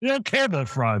money. They don't care about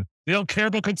fraud. They don't care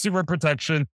about consumer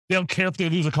protection. They don't care if they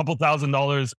lose a couple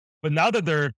 $1,000s. But now that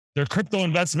their crypto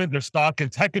investment, their stock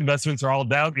and tech investments are all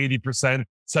down 80%,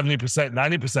 70%,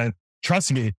 90%,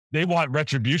 trust me, they want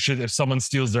retribution if someone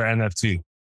steals their NFT.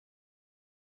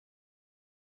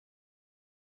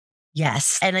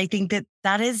 Yes. And I think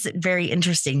that is very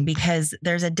interesting because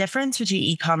there's a difference between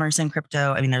e-commerce and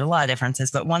crypto. I mean, there's a lot of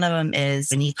differences, but one of them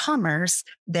is in e-commerce,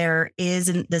 there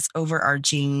isn't this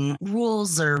overarching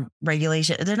rules or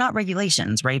regulation. They're not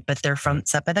regulations, right? But they're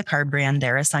set by the card brand.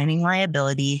 They're assigning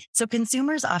liability. So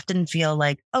consumers often feel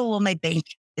like, oh, well, my bank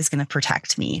is going to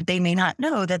protect me. They may not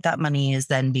know that money is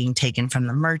then being taken from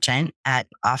the merchant at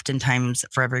oftentimes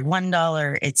for every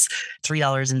 $1, it's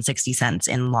 $3.60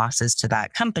 in losses to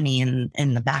that company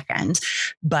in the back end.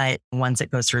 But once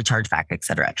it goes through a chargeback, et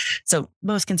cetera. So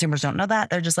most consumers don't know that.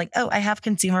 They're just like, oh, I have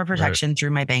consumer protection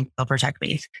through my bank. They'll protect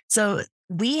me. So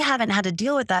we haven't had to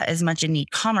deal with that as much in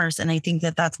e-commerce. And I think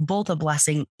that that's both a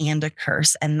blessing and a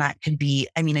curse. And that could be,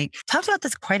 I mean, I talked about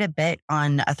this quite a bit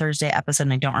on a Thursday episode,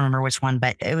 and I don't remember which one,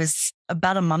 but it was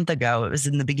about a month ago. It was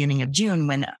in the beginning of June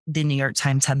when the New York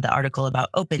Times had the article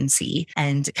about OpenSea.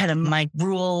 And kind of my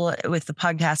rule with the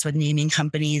podcast with naming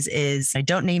companies is I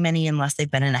don't name any unless they've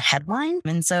been in a headline.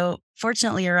 And so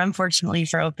fortunately or unfortunately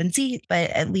for OpenSea, but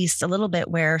at least a little bit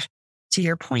where, to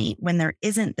your point, when there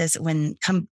isn't this, when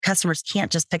customers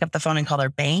can't just pick up the phone and call their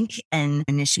bank and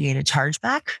initiate a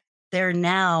chargeback, they're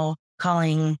now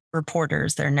calling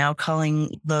reporters. They're now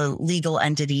calling the legal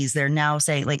entities. They're now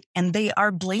saying and they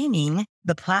are blaming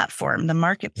the platform, the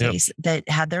marketplace that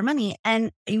had their money.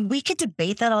 And we could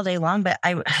debate that all day long, but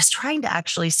I was trying to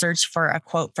actually search for a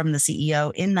quote from the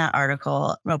CEO in that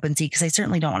article, OpenSea, because I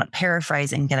certainly don't want to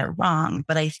paraphrase and get it wrong.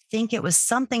 But I think it was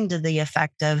something to the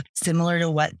effect of similar to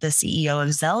what the CEO of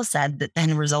Zelle said that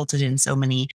then resulted in so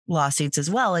many lawsuits as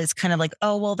well, is kind of like,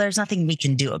 oh, well, there's nothing we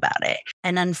can do about it.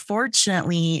 And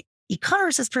unfortunately,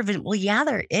 e-commerce has proven, well, yeah,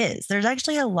 there is. There's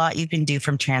actually a lot you can do,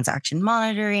 from transaction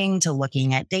monitoring to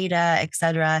looking at data, et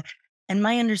cetera. And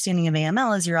my understanding of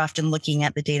AML is you're often looking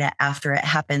at the data after it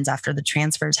happens, after the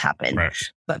transfers happen. Right.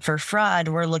 But for fraud,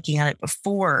 we're looking at it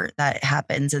before that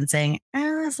happens and saying,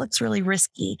 this looks really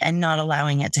risky, and not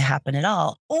allowing it to happen at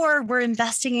all. Or we're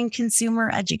investing in consumer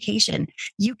education.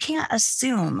 You can't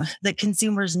assume that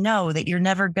consumers know that you're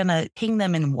never going to ping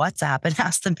them in WhatsApp and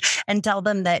ask them and tell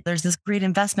them that there's this great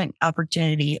investment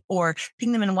opportunity, or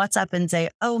ping them in WhatsApp and say,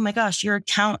 oh my gosh, your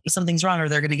account, something's wrong, or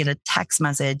they're going to get a text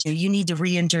message. You need to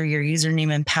re-enter your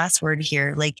username and password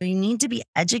here. Like, you need to be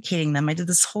educating them. I did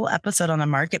this whole episode on a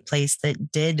marketplace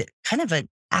that did kind of an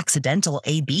accidental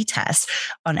A/B test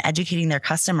on educating their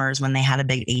customers when they had a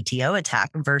big ATO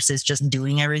attack versus just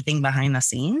doing everything behind the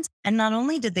scenes. And not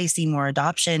only did they see more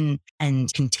adoption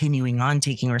and continuing on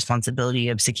taking responsibility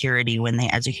of security when they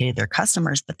educated their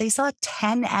customers, but they saw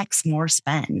 10x more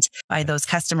spend by those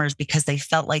customers because they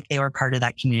felt like they were part of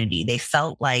that community. They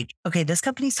felt like, okay, this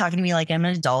company's talking to me like I'm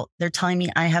an adult. They're telling me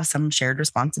I have some shared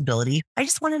responsibility. I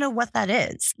just want to know what that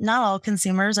is. Not all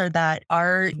consumers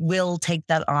will take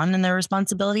that on in their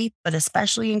responsibility. But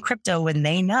especially in crypto, when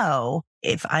they know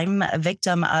if I'm a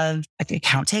victim of an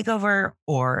account takeover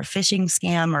or a phishing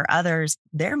scam or others,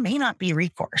 there may not be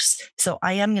recourse. So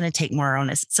I am going to take more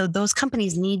onus. So those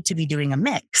companies need to be doing a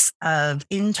mix of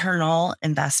internal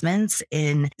investments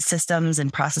in systems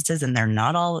and processes, and they're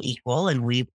not all equal. And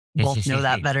we both know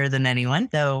that better than anyone,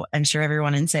 though I'm sure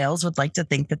everyone in sales would like to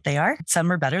think that they are.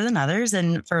 Some are better than others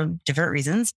and for different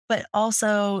reasons, but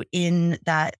also in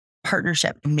that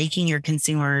partnership, making your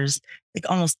consumers, like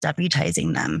almost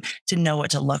deputizing them to know what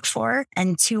to look for.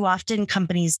 And too often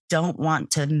companies don't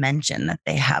want to mention that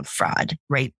they have fraud,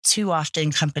 right? Too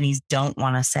often companies don't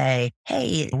want to say,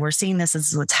 hey, we're seeing this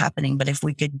is what's happening. But if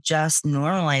we could just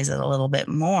normalize it a little bit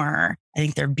more, I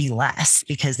think there'd be less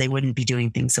because they wouldn't be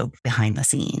doing things so behind the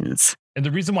scenes. And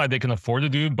the reason why they can afford to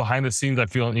do behind the scenes, I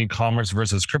feel, in e-commerce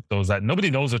versus crypto is that nobody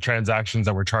knows the transactions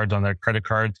that were charged on that credit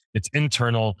card. It's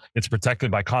internal. It's protected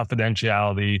by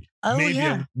confidentiality.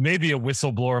 Maybe a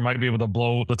whistleblower might be able to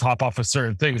blow the top off of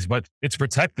certain things, but it's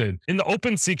protected. In the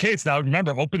OpenSea case, now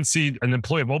remember, OpenSea, an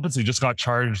employee of OpenSea just got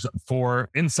charged for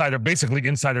insider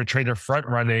trader front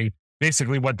running.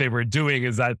 Basically, what they were doing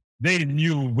is that they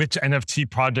knew which NFT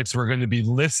projects were going to be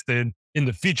listed in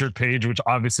the featured page, which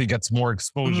obviously gets more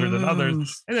exposure than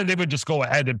others. And then they would just go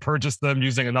ahead and purchase them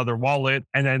using another wallet.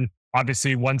 And then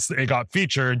obviously once it got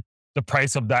featured, the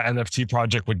price of that NFT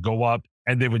project would go up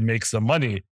and they would make some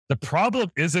money. The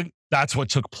problem isn't that's what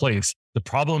took place. The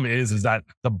problem is that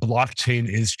the blockchain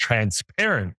is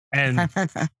transparent, and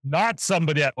not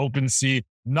somebody at OpenSea,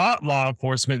 not law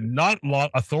enforcement, not law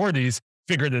authorities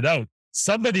figured it out.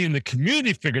 Somebody in the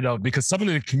community figured it out because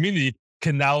somebody in the community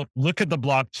can now look at the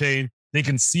blockchain. They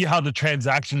can see how the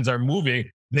transactions are moving.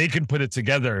 They can put it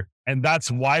together. And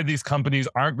that's why these companies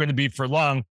aren't going to be for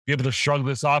long be able to shrug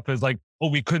this off as like, oh,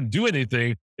 we couldn't do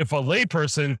anything. If a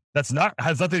layperson has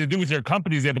nothing to do with your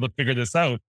company is able to figure this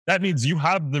out, that means you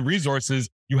have the resources,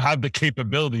 you have the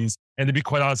capabilities. And to be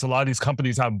quite honest, a lot of these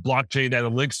companies have blockchain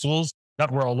analytics tools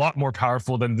that were a lot more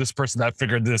powerful than this person that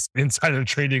figured this insider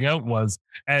trading out was.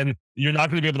 And you're not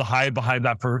going to be able to hide behind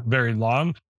that for very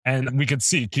long. And we could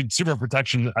see consumer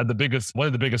protection at one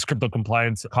of the biggest crypto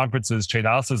compliance conferences,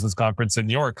 Chainalysis conference in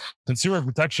New York. Consumer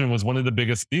protection was one of the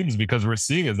biggest themes because we're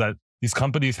seeing is that these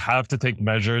companies have to take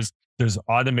measures. There's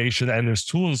automation and there's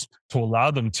tools to allow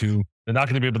them to. They're not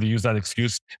going to be able to use that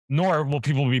excuse, nor will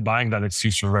people be buying that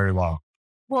excuse for very long.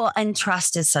 Well, and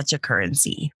trust is such a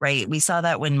currency, right? We saw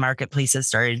that when marketplaces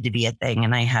started to be a thing.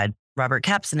 And I had Robert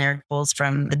Capps and Eric Bowles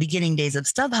from the beginning days of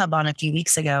StubHub on a few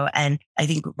weeks ago. And I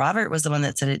think Robert was the one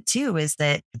that said it too, is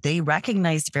that they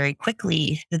recognized very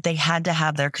quickly that they had to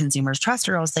have their consumers trust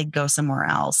or else they'd go somewhere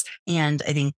else. And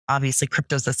I think obviously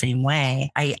crypto's the same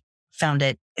way. I found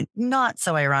it not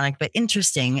so ironic, but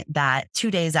interesting that 2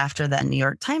 days after the New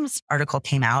York Times article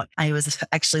came out, I was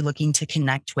actually looking to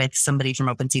connect with somebody from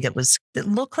OpenSea that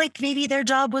looked like maybe their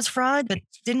job was fraud, but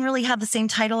didn't really have the same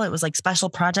title. It was like special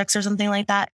projects or something like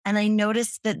that. And I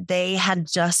noticed that they had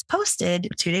just posted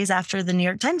 2 days after the New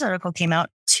York Times article came out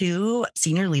 2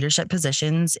 senior leadership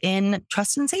positions in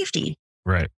trust and safety.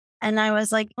 Right. And I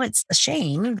was like, well, it's a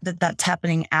shame that that's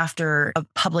happening after a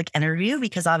public interview,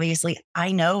 because obviously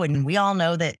I know, and we all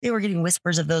know that they were getting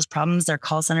whispers of those problems. Their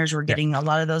call centers were getting a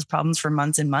lot of those problems for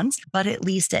months and months, but at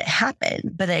least it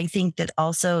happened. But I think that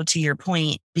also, to your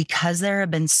point, because there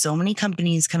have been so many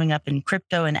companies coming up in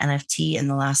crypto and NFT in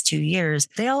the last 2 years,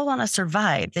 they all want to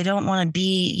survive. They don't want to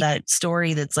be that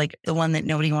story that's like the one that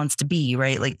nobody wants to be,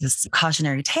 right? Like this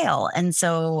cautionary tale. And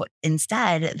so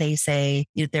instead they say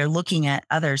they're looking at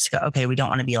others to go, okay, we don't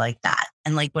want to be like that.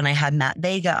 And like when I had Matt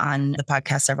Vega on the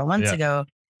podcast several months ago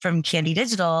from Candy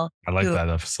Digital, I like that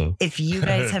episode. If you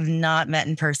guys have not met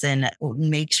in person,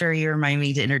 make sure you remind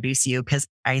me to introduce you, because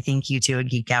I think you two would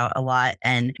geek out a lot.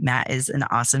 And Matt is an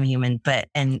awesome human,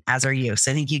 and as are you.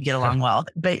 So I think you'd get along well.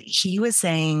 But he was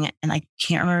saying, and I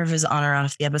can't remember if it was on or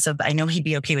off the episode, but I know he'd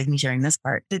be okay with me sharing this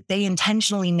part, that they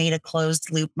intentionally made a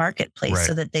closed loop marketplace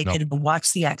so that they could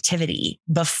watch the activity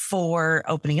before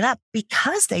opening it up,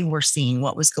 because they were seeing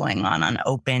what was going on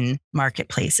open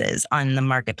marketplaces, on the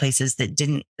marketplaces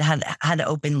that had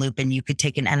open loop, and you could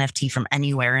take an NFT from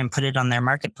anywhere and put it on their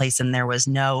marketplace, and there was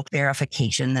no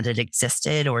verification that it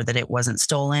existed or that it wasn't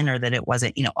stolen or that it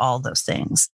wasn't, all those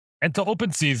things. And to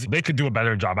OpenSeas, they could do a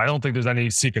better job. I don't think there's any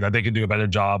secret that they could do a better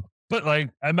job. But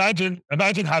imagine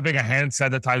having a hand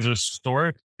sanitizer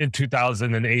store in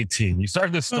 2018. You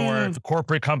start the store,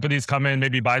 corporate companies come in,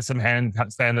 maybe buy some hand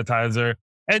sanitizer,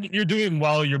 and you're doing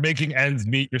well. You're making ends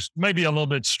meet. You're maybe a little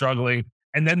bit struggling.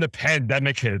 And then the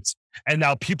pandemic hits. And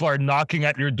now people are knocking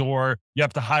at your door. You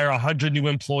have to hire 100 new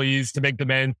employees to make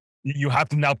them in. You have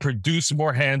to now produce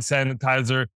more hand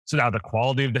sanitizer. So now the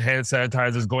quality of the hand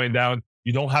sanitizer is going down.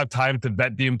 You don't have time to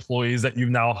vet the employees that you've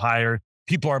now hired.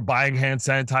 People are buying hand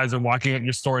sanitizer, walking at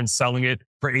your store and selling it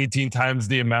for 18 times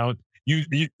the amount.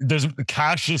 There's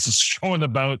cash just showing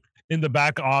about in the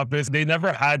back office. They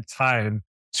never had time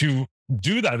to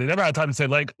do that. They never had time to say,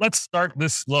 let's start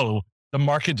this slow. The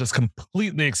market just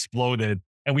completely exploded.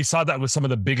 And we saw that with some of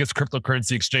the biggest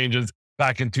cryptocurrency exchanges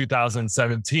back in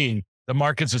 2017. The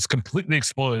markets just completely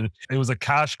exploded. It was a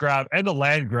cash grab and a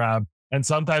land grab. And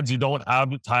sometimes you don't have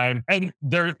the time. And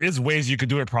there is ways you could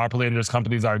do it properly. And there's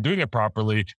companies that are doing it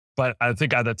properly. But I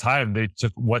think at the time, they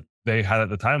took what they had at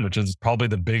the time, which is probably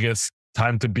the biggest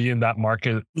time to be in that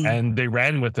market. And they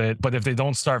ran with it. But if they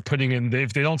don't start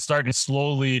if they don't start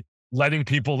slowly letting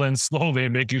people in slowly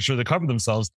and making sure they cover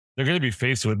themselves, they're going to be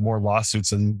faced with more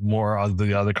lawsuits and more of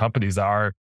the other companies that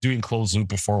are doing closed loop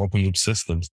before open loop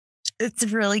systems. It's a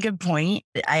really good point.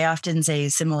 I often say,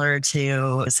 similar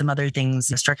to some other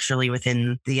things structurally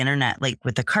within the internet, like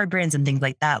with the card brands and things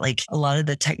like that, like a lot of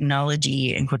the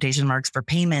technology in quotation marks for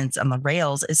payments on the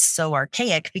rails is so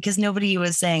archaic, because nobody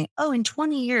was saying, in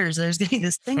 20 years, there's going to be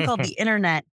this thing called the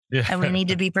internet. Yeah. And we need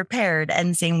to be prepared.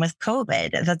 And same with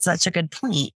COVID. That's such a good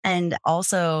point. And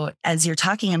also, as you're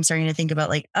talking, I'm starting to think about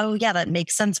that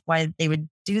makes sense why they would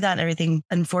do that and everything.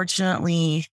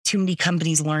 Unfortunately, too many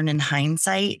companies learn in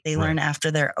hindsight. They learn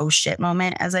after their oh shit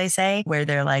moment, as I say, where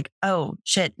they're like, oh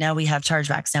shit, now we have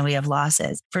chargebacks, now we have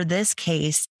losses. For this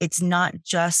case, it's not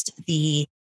just the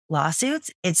lawsuits,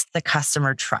 it's the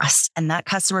customer trust. And that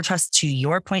customer trust, to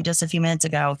your point just a few minutes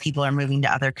ago, people are moving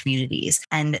to other communities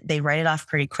and they write it off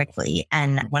pretty quickly.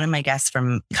 And one of my guests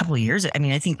from a couple of years,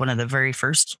 I think one of the very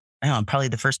first, probably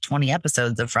the first 20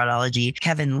 episodes of Fraudology,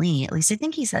 Kevin Lee, at least I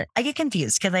think he said, I get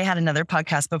confused because I had another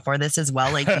podcast before this as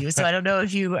well, like you. So I don't know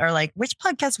if you are like, which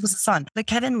podcast was this on? But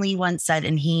Kevin Lee once said,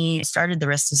 and he started the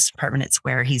risk department at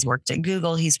Square. He's worked at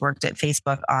Google. He's worked at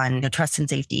Facebook on trust and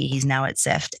safety. He's now at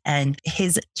SIFT. And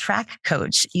his track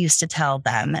coach used to tell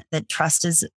them that trust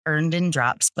is earned in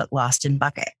drops, but lost in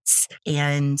buckets.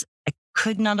 And I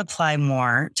could not apply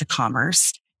more to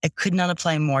commerce. It could not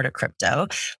apply more to crypto,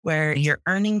 where you're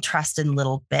earning trust in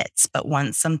little bits, but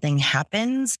once something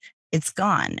happens, it's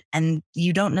gone. And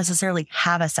you don't necessarily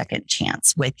have a second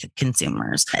chance with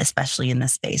consumers, especially in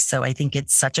this space. So I think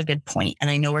it's such a good point. And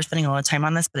I know we're spending a lot of time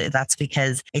on this, but that's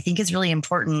because I think it's really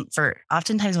important for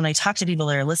oftentimes when I talk to people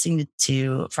that are listening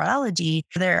to Fraudology,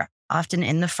 they're often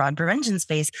in the fraud prevention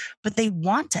space, but they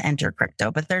want to enter crypto,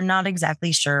 but they're not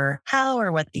exactly sure how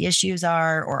or what the issues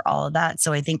are or all of that.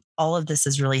 So I think all of this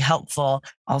is really helpful.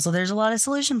 Also, there's a lot of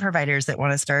solution providers that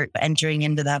want to start entering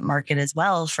into that market as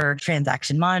well for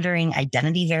transaction monitoring,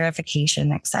 identity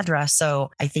verification, et cetera. So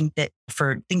I think that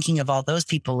for thinking of all those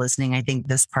people listening, I think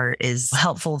this part is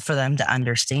helpful for them to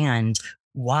understand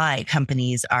why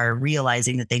companies are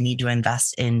realizing that they need to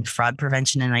invest in fraud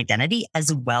prevention and identity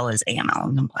as well as AML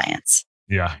and compliance.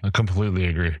 Yeah, I completely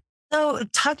agree. So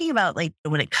talking about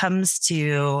when it comes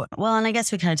to, and I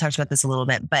guess we kind of talked about this a little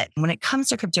bit, but when it comes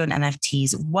to crypto and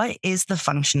NFTs, what is the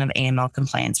function of AML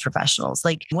compliance professionals?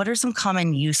 What are some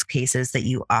common use cases that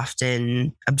you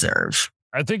often observe?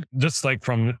 I think just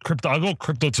from crypto, I'll go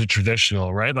crypto to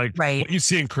traditional, right? What you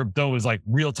see in crypto is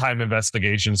real-time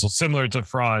investigation. So similar to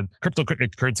fraud,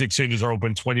 cryptocurrency exchanges are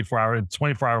open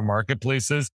 24-hour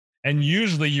marketplaces. And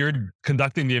usually you're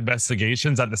conducting the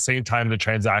investigations at the same time the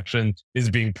transaction is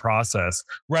being processed.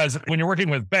 Whereas when you're working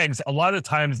with banks, a lot of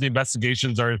times the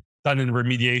investigations are done in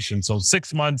remediation. So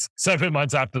 6 months, 7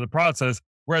 months after the process.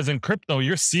 Whereas in crypto,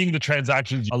 you're seeing the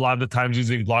transactions a lot of the times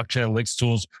using blockchain analytics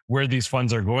tools where these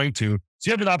funds are going to. So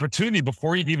you have an opportunity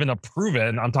before you even approve it.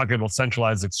 And I'm talking about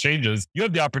centralized exchanges. You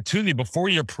have the opportunity before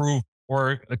you approve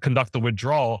or conduct the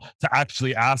withdrawal to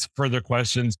actually ask further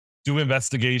questions, do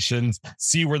investigations,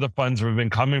 see where the funds have been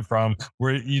coming from,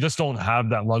 where you just don't have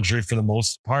that luxury for the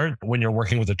most part when you're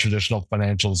working with a traditional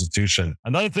financial institution.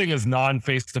 Another thing is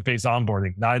non-face-to-face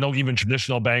onboarding. Now, I know even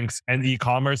traditional banks and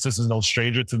e-commerce, this is no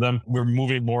stranger to them. We're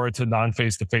moving more to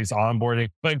non-face-to-face onboarding.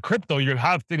 But in crypto, you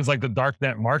have things like the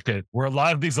darknet market, where a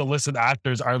lot of these illicit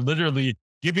actors are literally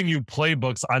giving you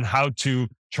playbooks on how to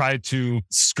try to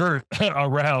skirt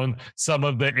around some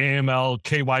of the AML,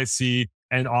 KYC,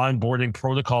 and onboarding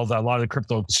protocols that a lot of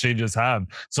crypto exchanges have.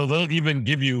 So they'll even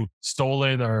give you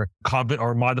stolen or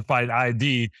modified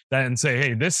ID and say,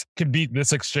 hey, this can beat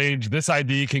this exchange. This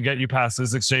ID can get you past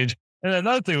this exchange. And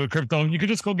another thing with crypto, you could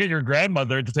just go get your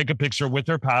grandmother to take a picture with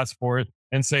her passport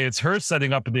and say it's her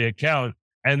setting up the account.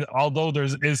 And although there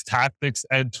is tactics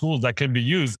and tools that can be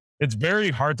used, it's very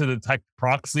hard to detect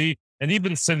proxy and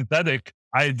even synthetic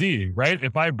ID, right?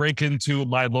 If I break into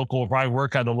if I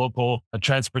work at a local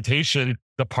transportation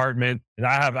department and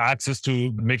I have access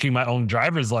to making my own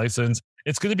driver's license,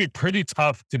 it's going to be pretty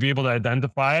tough to be able to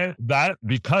identify that,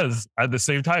 because at the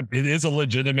same time, it is a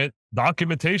legitimate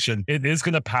documentation. It is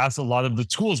going to pass a lot of the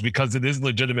tools because it is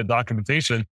legitimate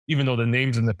documentation, even though the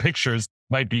names and the pictures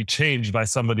might be changed by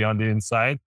somebody on the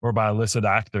inside or by illicit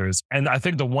actors. And I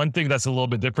think the one thing that's a little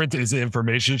bit different is the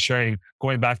information sharing.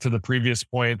 Going back to the previous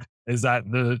point, is that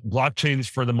the blockchains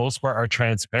for the most part are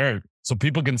transparent. So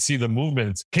people can see the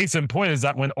movements. Case in point is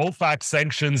that when OFAC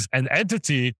sanctions an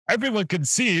entity, everyone can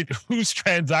see who's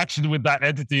transactioned with that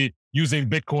entity using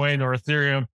Bitcoin or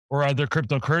Ethereum or other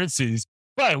cryptocurrencies.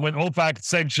 But when OFAC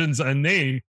sanctions a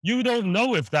name, you don't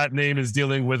know if that name is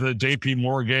dealing with a JP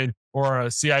Morgan or a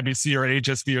CIBC or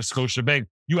HSB or Scotiabank.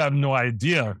 You have no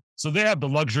idea. So they have the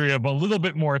luxury of a little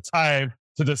bit more time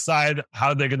to decide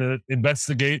how they're going to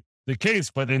investigate the case.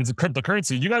 But in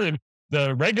cryptocurrency,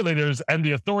 the regulators and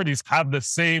the authorities have the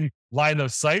same line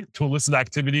of sight to illicit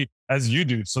activity as you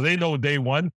do. So they know day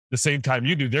one, the same time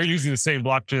you do. They're using the same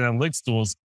blockchain analytics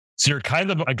tools. So you're kind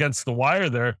of against the wire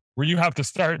there, where you have to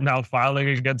start now filing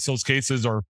against those cases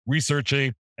or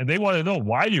researching. And they want to know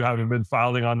why you haven't been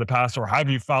filing on the past, or have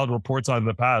you filed reports on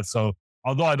the past. So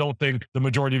although I don't think the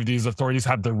majority of these authorities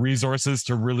have the resources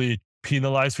to really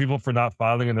penalize people for not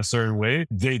filing in a certain way,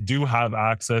 they do have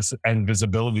access and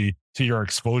visibility to your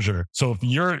exposure. So if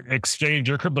your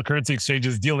cryptocurrency exchange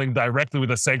is dealing directly with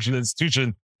a sanctioned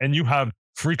institution and you have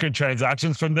frequent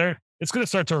transactions from there, it's going to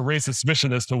start to raise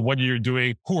suspicion as to what you're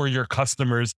doing, who are your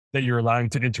customers that you're allowing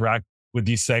to interact with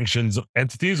these sanctions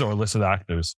entities or illicit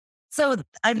actors. So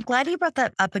I'm glad you brought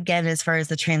that up again as far as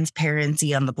the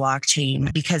transparency on the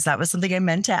blockchain, because that was something I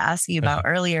meant to ask you about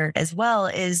earlier as well.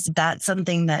 Is that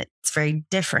something that's very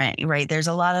different, right? There's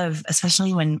a lot of,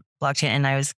 especially when blockchain, and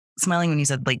I was smiling when you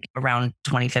said like around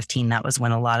 2015, that was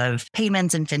when a lot of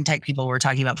payments and fintech people were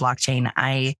talking about blockchain.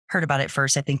 I heard about it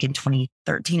first, I think in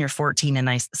 2013 or 14. And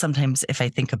I sometimes, if I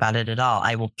think about it at all,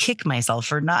 I will kick myself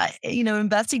for not,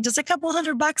 investing just a couple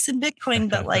 $100 in Bitcoin.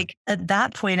 But like at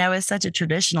that point, I was such a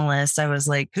traditionalist. I was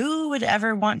like, who would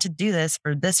ever want to do this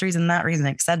for this reason, that reason,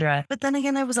 et cetera. But then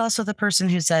again, I was also the person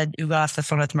who got off the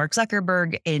phone with Mark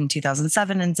Zuckerberg in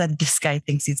 2007 and said, this guy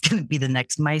thinks he's going to be the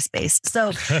next MySpace.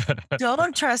 So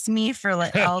don't trust me for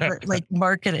like all the like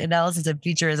market analysis and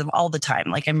futurism all the time.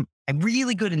 Like I'm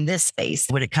really good in this space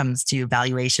when it comes to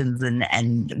valuations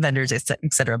and vendors,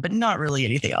 et cetera, but not really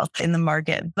anything else in the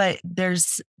market. But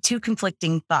there's two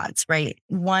conflicting thoughts, right?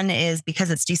 One is because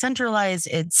it's decentralized,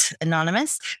 it's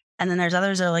anonymous. And then there's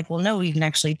others that are like, well, no, you can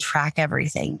actually track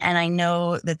everything. And I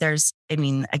know that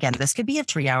again, this could be a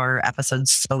 3-hour episode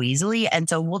so easily. And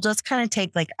so we'll just kind of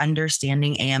take like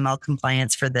understanding AML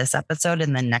compliance for this episode.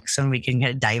 And then next one, we can kind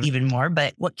of dive even more.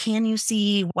 But what can you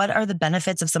see? What are the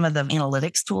benefits of some of the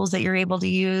analytics tools that you're able to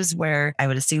use, where I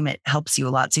would assume it helps you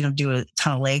a lot, so you don't do a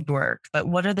ton of legwork? But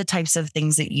what are the types of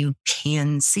things that you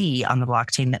can see on the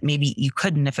blockchain that maybe you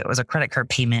couldn't if it was a credit card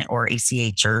payment or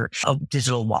ACH or a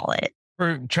digital wallet?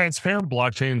 For transparent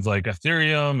blockchains like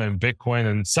Ethereum and Bitcoin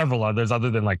and several others, other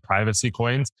than like privacy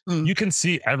coins, you can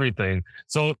see everything.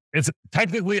 So it's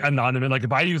technically anonymous. Like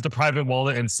if I use the private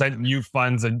wallet and send you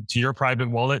funds to your private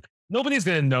wallet, nobody's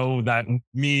going to know that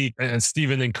me and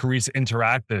Steven and Carice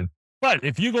interacted. But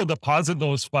if you go deposit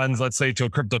those funds, let's say to a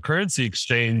cryptocurrency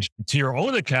exchange, to your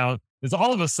own account, is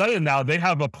all of a sudden now they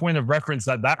have a point of reference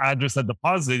that address that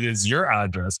deposited is your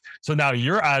address. So now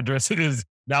your address is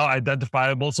now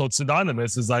identifiable. So it's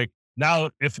synonymous. Is like now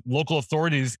if local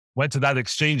authorities went to that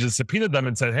exchange and subpoenaed them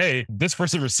and said, hey, this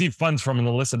person received funds from an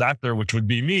illicit actor, which would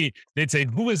be me, they'd say,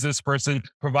 who is this person?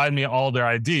 Provide me all their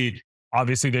ID.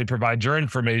 obviously they provide your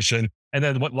information. And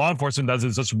then what law enforcement does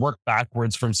is just work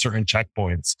backwards from certain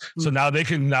checkpoints. So now they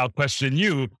can now question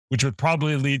you, which would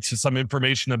probably lead to some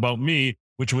information about me,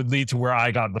 which would lead to where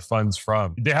I got the funds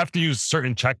from. They have to use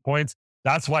certain checkpoints.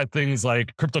 That's why things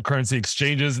like cryptocurrency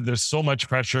exchanges, there's so much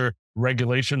pressure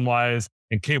regulation wise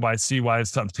and KYC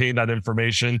wise to obtain that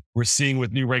information. We're seeing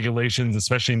with new regulations,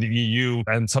 especially in the EU,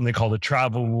 and something called a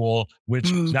travel rule,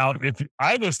 which now if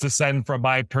I was to send from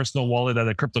my personal wallet at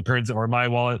a cryptocurrency or my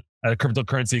wallet at a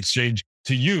cryptocurrency exchange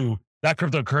to you, that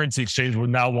cryptocurrency exchange would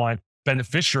now want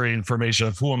beneficiary information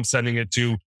of who I'm sending it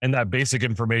to and that basic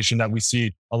information that we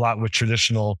see a lot with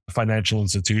traditional financial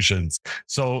institutions.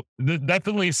 So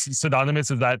definitely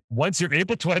synonymous is that once you're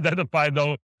able to identify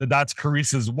though that that's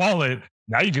Carissa's wallet,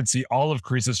 now you can see all of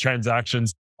Carissa's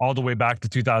transactions all the way back to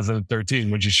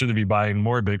 2013, when you shouldn't be buying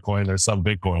more Bitcoin or some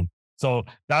Bitcoin. So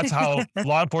that's how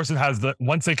law enforcement has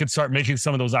once they can start making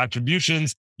some of those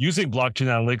attributions using blockchain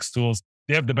analytics tools,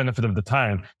 they have the benefit of the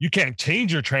time. You can't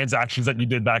change your transactions that you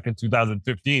did back in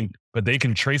 2015, but they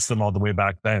can trace them all the way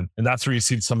back then. And that's where you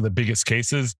see some of the biggest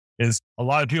cases is a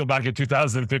lot of people back in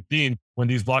 2015, when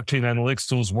these blockchain analytics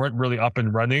tools weren't really up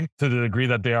and running to the degree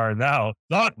that they are now,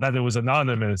 not that it was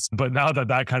anonymous, but now that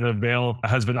that kind of veil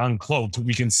has been uncloaked,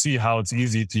 we can see how it's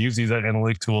easy to use these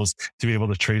analytic tools to be able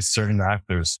to trace certain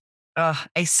actors.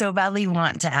 I so badly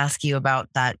want to ask you about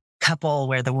that couple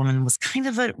where the woman was kind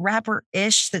of a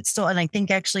rapper-ish that still, and I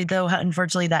think actually though,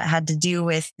 unfortunately that had to do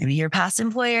with maybe your past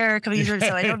employer coming through.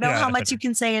 So I don't know how much you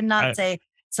can say and not say.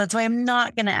 So that's why I'm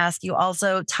not going to ask you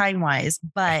also time-wise,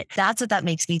 but that's what that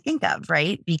makes me think of,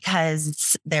 right?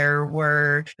 Because there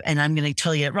were, and I'm going to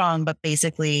tell you it wrong, but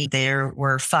basically there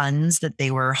were funds that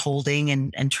they were holding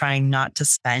and trying not to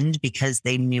spend because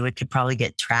they knew it could probably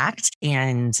get tracked.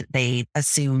 And they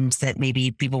assumed that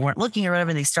maybe people weren't looking or whatever.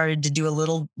 And they started to do a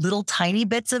little tiny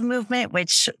bits of movement,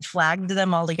 which flagged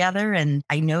them all together. And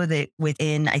I know that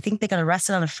I think they got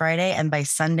arrested on a Friday, and by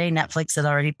Sunday, Netflix had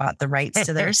already bought the rights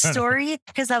to their story.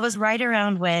 Because that was right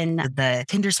around when the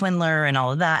Tinder swindler and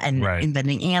all of that. And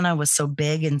Inventing Anna was so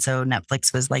big. And so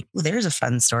Netflix was like, oh, there's a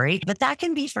fun story. But that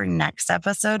can be for next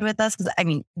episode with us. Because I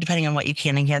mean, depending on what you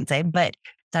can and can't say, but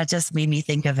that just made me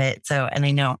think of it. So, and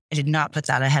I know I did not put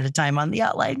that ahead of time on the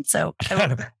outline. So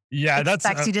yeah, that's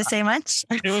expect you to say much.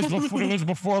 It was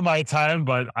before my time,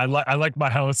 but I like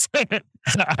my house.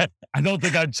 I don't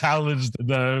think I challenged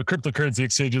the cryptocurrency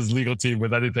exchange's legal team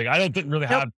with anything. I don't really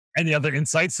have any other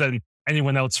insights than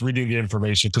anyone else reading the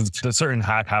information, because a certain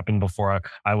hack happened before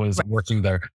I was working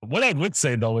there. What I would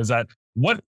say though is that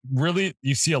what really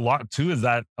you see a lot too is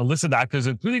that illicit actors,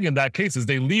 including in that case, is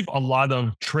they leave a lot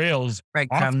of trails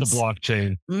off the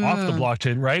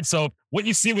blockchain, right? So what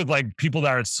you see with like people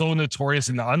that are so notorious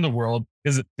in the underworld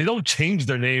is they don't change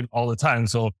their name all the time.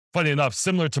 So funny enough,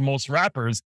 similar to most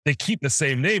rappers, they keep the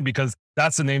same name because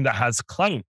that's the name that has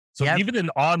clout. So even in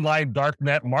online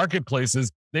darknet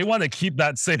marketplaces, they want to keep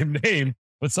that same name,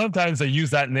 but sometimes they use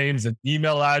that names and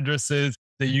email addresses.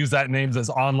 They use that names as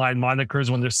online monikers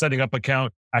when they're setting up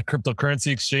account at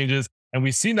cryptocurrency exchanges. And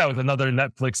we've seen that with another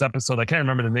Netflix episode. I can't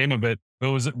remember the name of it, but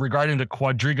it was regarding the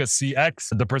Quadriga CX,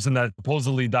 the person that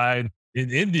supposedly died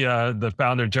in India, the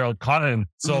founder, Gerald Cotton.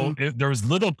 So there was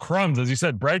little crumbs, as you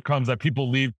said, breadcrumbs that people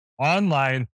leave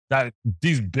online that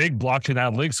these big blockchain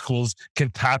analytics tools can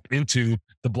tap into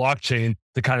the blockchain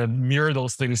to kind of mirror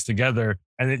those things together.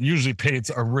 And it usually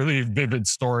paints a really vivid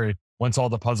story once all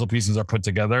the puzzle pieces are put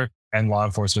together and law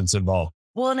enforcement's involved.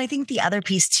 Well, and I think the other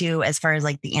piece too, as far as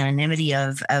like the anonymity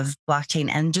of blockchain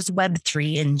and just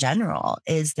Web3 in general,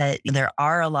 is that there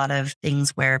are a lot of things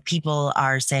where people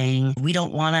are saying,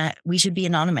 we should be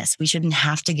anonymous. We shouldn't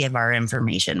have to give our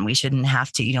information. We shouldn't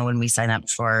have to, when we sign up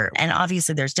and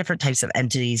obviously there's different types of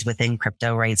entities within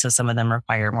crypto, right? So some of them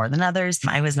require more than others.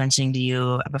 I was mentioning to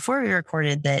you before we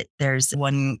recorded that there's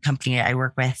one company I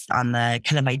work with on the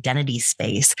kind of identity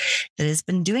space that has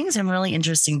been doing some really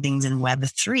interesting things in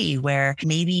Web3 where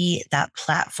maybe that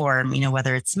platform,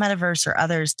 whether it's Metaverse or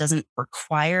others, doesn't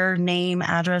require name,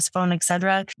 address, phone,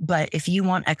 etc. But if you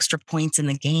want extra points in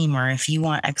the game, or if you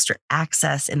want extra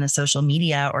access in the social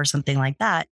media or something like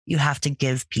that, you have to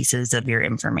give pieces of your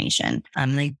information.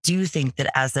 And I do think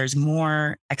that as there's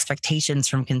more expectations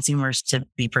from consumers to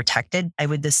be protected, I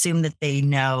would assume that they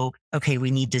know, okay, we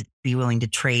need to be willing to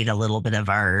trade a little bit of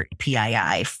our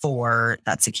PII for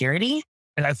that security.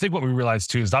 And I think what we realize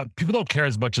too is that people don't care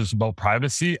as much about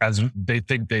privacy as they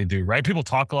think they do, right? People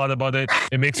talk a lot about it.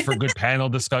 It makes for good panel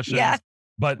discussions.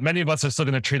 But many of us are still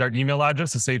going to trade our email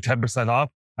address to save 10% off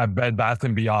at Bed Bath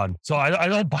 & Beyond. So I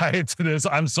don't buy into this.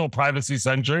 I'm so privacy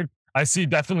centric. I see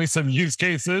definitely some use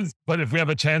cases, but if we have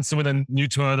a chance to win a new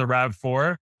to another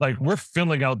RAV4, Like we're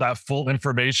filling out that full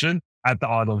information at the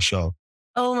auto show.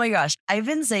 Oh my gosh. I've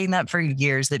been saying that for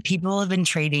years, that people have been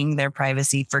trading their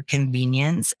privacy for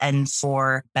convenience and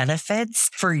for benefits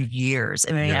for years.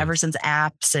 I mean, ever since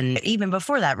apps and even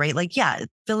before that, right? Like, yeah,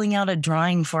 filling out a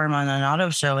drawing form on an auto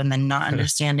show and then not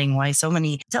understanding why so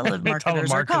many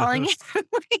telemarketers are calling.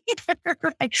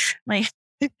 Right.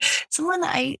 Someone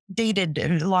I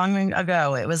dated long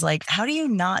ago, it was like, how do you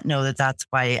not know that that's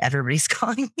why everybody's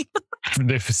calling you?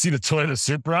 They see the toilet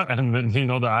soup run and then,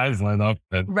 the eyes line up.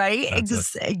 Right.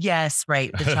 Yes.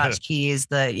 Right. The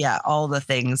tchotchkes, all the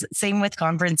things. Same with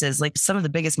conferences. Like some of the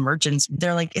biggest merchants,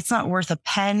 they're like, it's not worth a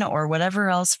pen or whatever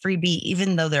else freebie,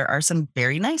 even though there are some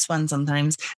very nice ones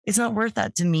sometimes. It's not worth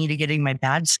that to me to getting my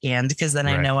badge scanned, because then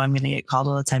I know I'm going to get called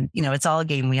all the time. It's all a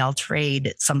game. We all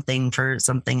trade something for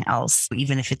something else,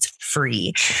 even if it's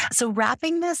free. So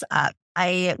wrapping this up,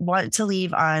 I want to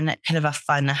leave on kind of a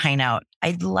fun high note.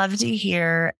 I'd love to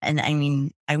hear, and I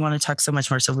mean, I want to talk so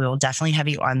much more, so we will definitely have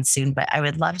you on soon, but I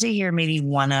would love to hear maybe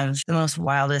one of the most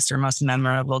wildest or most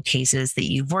memorable cases that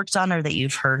you've worked on or that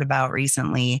you've heard about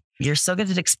recently. You're so good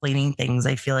at explaining things.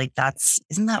 I feel like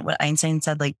isn't that what Einstein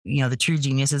said? Like, the true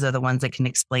geniuses are the ones that can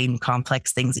explain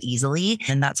complex things easily.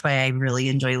 And that's why I really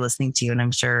enjoy listening to you. And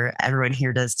I'm sure everyone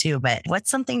here does too. But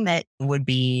what's something that would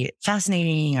be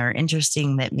fascinating or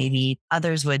interesting that maybe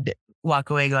others would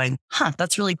walk away going,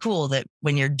 that's really cool that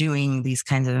when you're doing these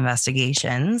kinds of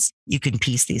investigations, you can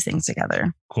piece these things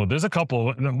together? Cool. There's a couple.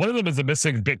 One of them is the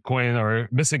missing Bitcoin or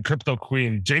missing crypto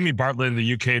queen. Jamie Bartlett in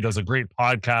the UK does a great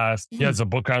podcast. He has a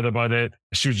book out about it.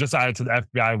 She was just added to the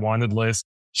FBI wanted list.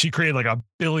 She created like $1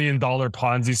 billion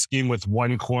Ponzi scheme with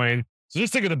one coin. So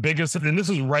just think of the biggest, and this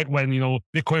is right when,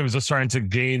 Bitcoin was just starting to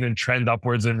gain and trend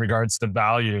upwards in regards to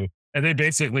value. And they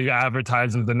basically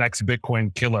advertised as the next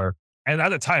Bitcoin killer. And at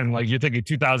the time, like you're thinking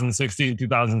 2016,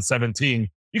 2017,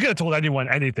 you could have told anyone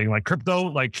anything like crypto,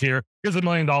 like here's $1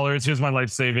 million, here's my life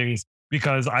savings,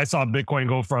 because I saw Bitcoin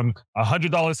go from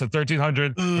 $100 to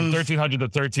 $1,300, from $1,300 to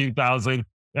 $13,000.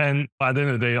 And by the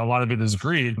end of the day, a lot of it is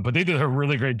greed, but they did a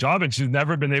really great job and she's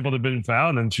never been able to be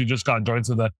found. And she just got joined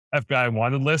to the FBI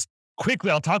wanted list. Quickly,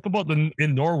 I'll talk about in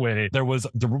Norway. There was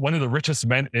one of the richest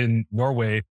men in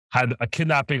Norway had a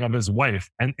kidnapping of his wife.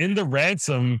 And in the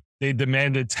ransom, they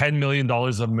demanded $10 million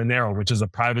of Monero, which is a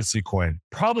privacy coin.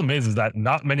 Problem is that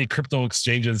not many crypto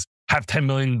exchanges have $10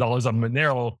 million of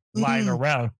Monero lying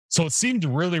around. So it seemed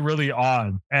really, really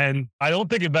odd. And I don't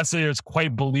think investigators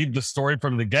quite believed the story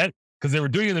from the get, because they were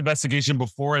doing an investigation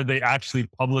before they actually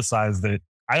publicized it.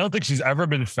 I don't think she's ever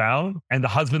been found. And the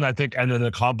husband, I think, and an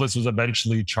accomplice was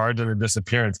eventually charged in her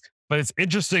disappearance. But it's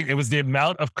interesting. It was the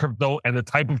amount of crypto and the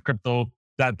type of crypto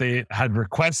that they had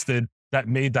requested that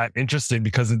made that interesting,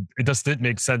 because it just didn't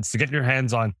make sense to get your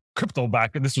hands on crypto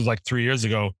back. And this was like 3 years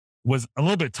ago, was a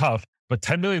little bit tough, but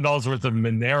 $10 million worth of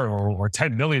Monero or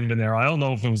 10 million Monero. I don't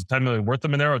know if it was 10 million worth of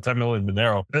Monero or 10 million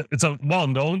Monero. It's a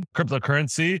well-known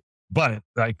cryptocurrency, but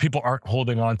like people aren't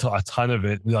holding on to a ton of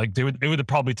it. Like it would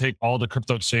probably take all the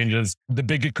crypto exchanges, the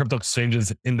big crypto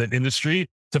exchanges in the industry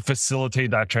to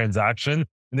facilitate that transaction.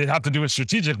 And they'd have to do it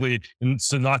strategically and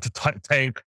so not to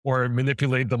tank or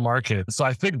manipulate the market. So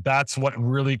I think that's what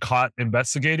really caught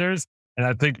investigators. And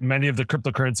I think many of the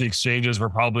cryptocurrency exchanges were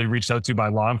probably reached out to by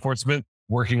law enforcement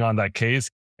working on that case.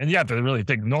 And you have to really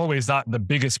think Norway is not the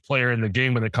biggest player in the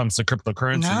game when it comes to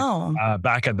cryptocurrency,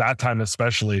 back at that time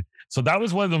especially. So that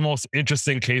was one of the most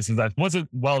interesting cases that wasn't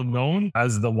well known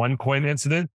as the OneCoin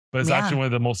incident, but it's actually one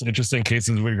of the most interesting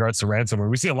cases with regards to ransomware.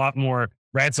 We see a lot more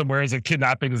ransomwares and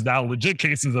kidnappings now, legit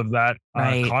cases of that.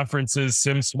 Conferences,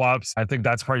 SIM swaps. I think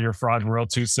that's part of your fraud world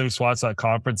too. SIM swaps at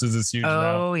conferences is huge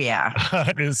now. Oh, yeah.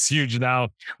 It's huge now.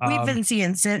 We've been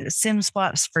seeing SIM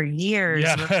swaps for years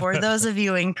before those of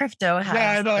you in crypto have.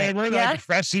 Yeah, I know. And we're like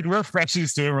we're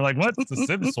freshies to it. We're like, what's the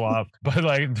SIM swap? But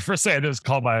like the first thing I did was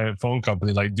call my phone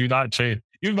company, like, do not change.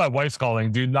 Even my wife's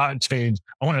calling, do not change.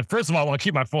 First of all, I want to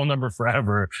keep my phone number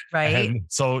forever. Right. And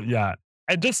so, yeah.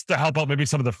 And just to help out maybe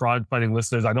some of the fraud fighting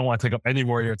listeners, I don't want to take up any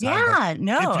more of your time. Yeah,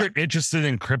 no. If you're interested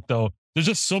in crypto, there's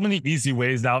just so many easy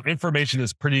ways now. Information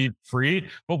is pretty free.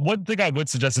 But one thing I would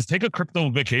suggest is take a crypto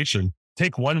vacation.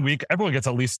 Take 1 week. Everyone gets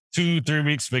at least 2-3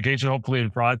 weeks vacation, hopefully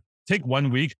in fraud. Take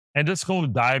 1 week and just go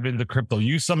dive into crypto.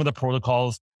 Use some of the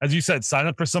protocols. As you said, sign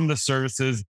up for some of the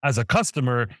services. As a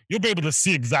customer, you'll be able to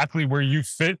see exactly where you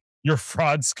fit your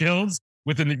fraud skills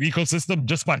within the ecosystem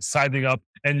just by signing up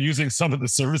and using some of the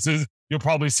services. You'll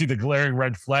probably see the glaring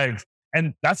red flags.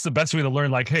 And that's the best way to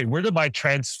learn, like, hey, where do my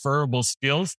transferable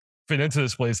skills fit into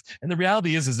this place? And the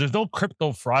reality is there's no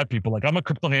crypto fraud people. Like, I'm a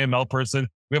crypto AML person.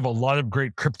 We have a lot of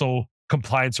great crypto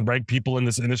compliance reg people in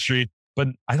this industry, but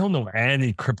I don't know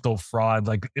any crypto fraud.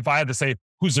 Like, if I had to say,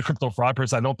 who's a crypto fraud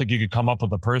person, I don't think you could come up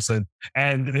with a person.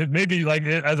 And it may be like,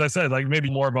 as I said, like maybe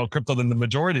more about crypto than the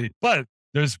majority, but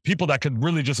there's people that could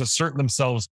really just assert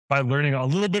themselves by learning a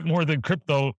little bit more than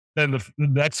crypto than the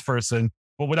next person.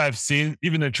 But what I've seen,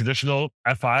 even in traditional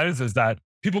FIs, is that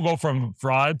people go from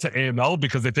fraud to AML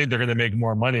because they think they're going to make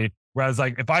more money. Whereas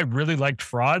like, if I really liked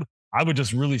fraud, I would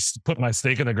just really put my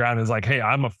stake in the ground as like, hey,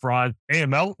 I'm a fraud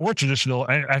AML or traditional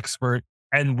expert,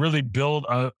 and really build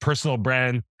a personal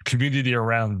brand community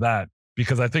around that.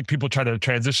 Because I think people try to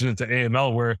transition into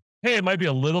AML where, hey, it might be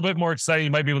a little bit more exciting.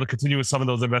 You might be able to continue with some of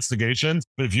those investigations.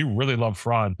 But if you really love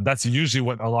fraud, that's usually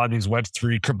what a lot of these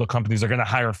Web3 crypto companies are going to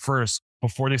hire first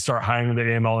before they start hiring the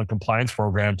AML and compliance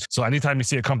programs. So anytime you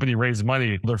see a company raise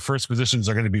money, their first positions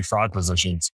are going to be fraud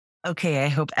positions. Okay, I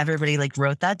hope everybody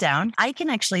wrote that down. I can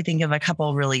actually think of a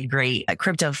couple really great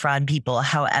crypto fraud people.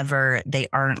 However, they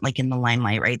aren't in the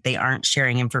limelight, right? They aren't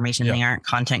sharing information. They aren't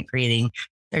content creating.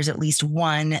 There's at least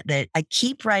one that I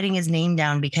keep writing his name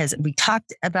down because we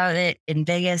talked about it in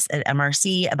Vegas at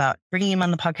MRC about bringing him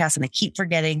on the podcast, and I keep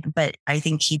forgetting, but I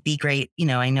think he'd be great.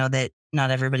 I know that not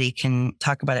everybody can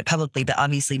talk about it publicly, but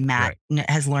obviously Matt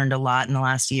has learned a lot in the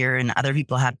last year, and other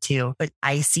people have too. But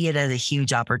I see it as a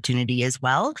huge opportunity as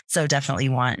well. So definitely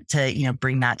want to,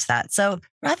 bring that to that. So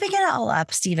wrapping it all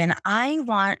up, Stephen, I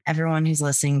want everyone who's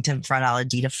listening to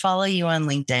Fraudology to follow you on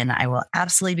LinkedIn. I will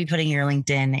absolutely be putting your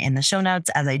LinkedIn in the show notes,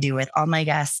 as I do with all my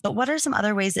guests. But what are some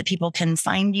other ways that people can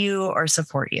find you or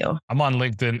support you? I'm on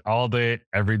LinkedIn all day,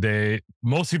 every day.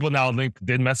 Most people now on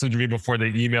LinkedIn message me before they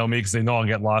email me because they know I'll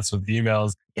get lost with emails.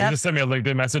 They just send me a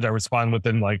LinkedIn message. I respond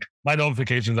within my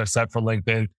notifications are set for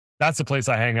LinkedIn. That's the place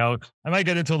I hang out. I might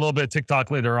get into a little bit of TikTok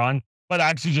later on, but I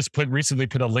actually just recently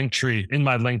put a link tree in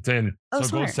my LinkedIn. So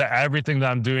it goes to everything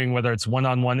that I'm doing, whether it's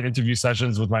one-on-one interview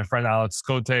sessions with my friend Alex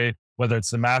Cote, whether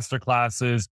it's the master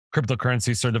classes,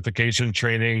 cryptocurrency certification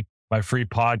training, my free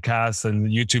podcasts and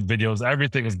YouTube videos,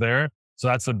 everything is there. So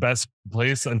that's the best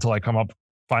place until I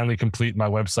finally complete my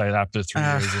website after 3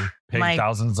 years of paying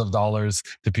thousands of dollars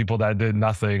to people that did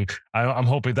nothing. I'm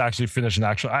hoping to actually finish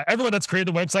everyone that's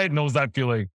created a website knows that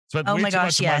feeling. Spent way too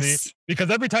much money,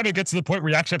 because every time it gets to the point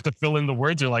where you actually have to fill in the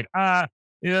words, you're like,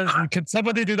 can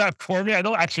somebody do that for me? I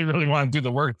don't actually really want to do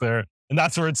the work there. And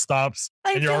that's where it stops.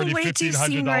 I feel way too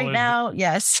seen right now.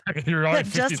 Yes. You're already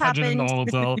 $1,500 in the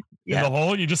hotel. In the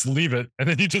hole, you just leave it. And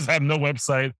then you just have no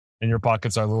website and your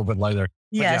pockets are a little bit lighter.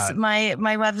 Yes, my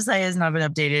website has not been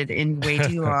updated in way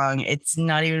too long. It's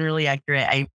not even really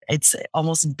accurate. It's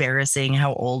almost embarrassing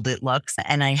how old it looks.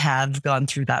 And I have gone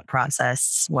through that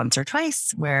process once or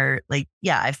twice where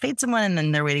I've paid someone and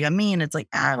then they're waiting on me and it's what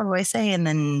do I say? And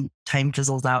then time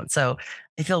fizzles out. So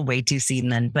I feel way too seen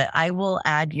then, but I will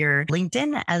add your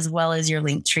LinkedIn as well as your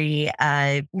Linktree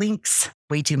links.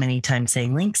 Way too many times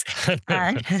saying links.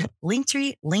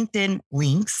 Linktree, LinkedIn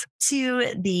links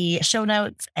to the show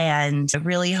notes, and I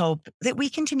really hope that we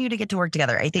continue to get to work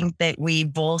together. I think that we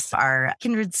both are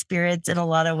kindred spirits in a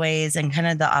lot of ways and kind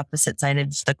of the opposite side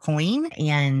of the coin.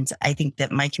 And I think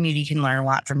that my community can learn a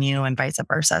lot from you and vice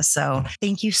versa. So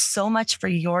thank you so much for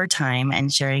your time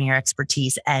and sharing your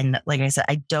expertise. And like I said,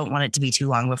 I don't want it to be too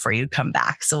long before you come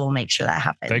back. So we'll make sure that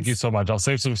happens. Thank you so much. I'll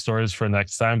save some stories for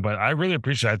next time, but I really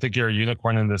appreciate it. I think you're a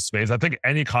unicorn in this space. I think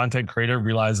any content creator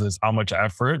realizes how much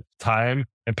effort, time,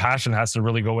 and passion has to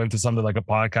really go into something like a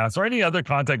podcast or any other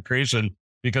content creation,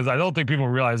 because I don't think people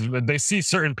realize they see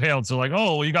certain payouts. They're like,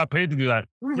 oh, well, you got paid to do that.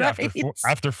 Right. Yeah,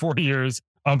 after 4 years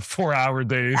of 4-hour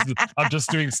days of just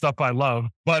doing stuff I love.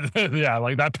 But that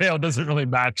payout doesn't really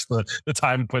match the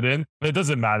time put in, but it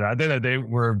doesn't matter. At the end of the day,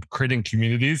 we're creating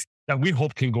communities that we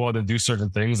hope can go out and do certain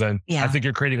things. And I think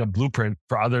you're creating a blueprint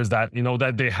for others that,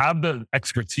 that they have the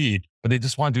expertise, but they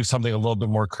just want to do something a little bit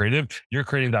more creative. You're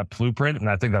creating that blueprint. And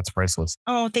I think that's priceless.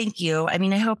 Oh, thank you. I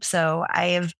mean, I hope so.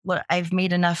 I've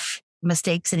made enough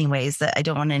mistakes anyways that I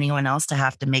don't want anyone else to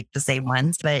have to make the same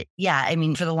ones. But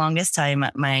for the longest time,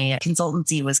 my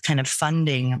consultancy was kind of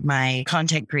funding my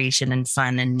content creation and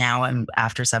fun. And now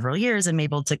after several years, I'm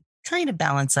able to kind of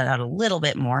balance that out a little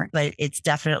bit more, but it's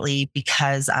definitely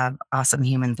because of awesome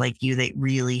humans like you that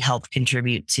really help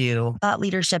contribute to thought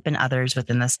leadership and others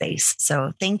within the space.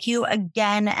 So thank you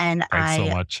again. And Thanks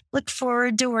so much. Look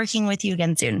forward to working with you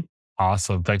again soon.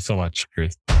 Awesome. Thanks so much,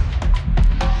 Chris.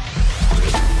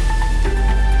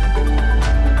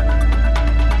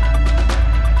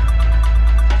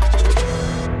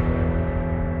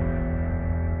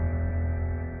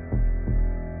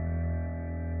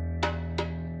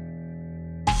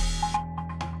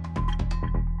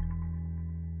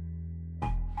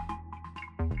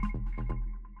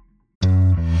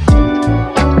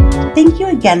 Thank you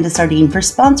again to Sardine for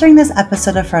sponsoring this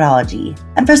episode of Fraudology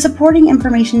and for supporting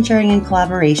information sharing and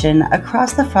collaboration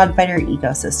across the FraudFighter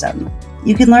ecosystem.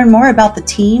 You can learn more about the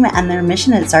team and their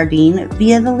mission at Sardine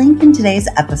via the link in today's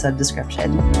episode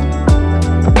description.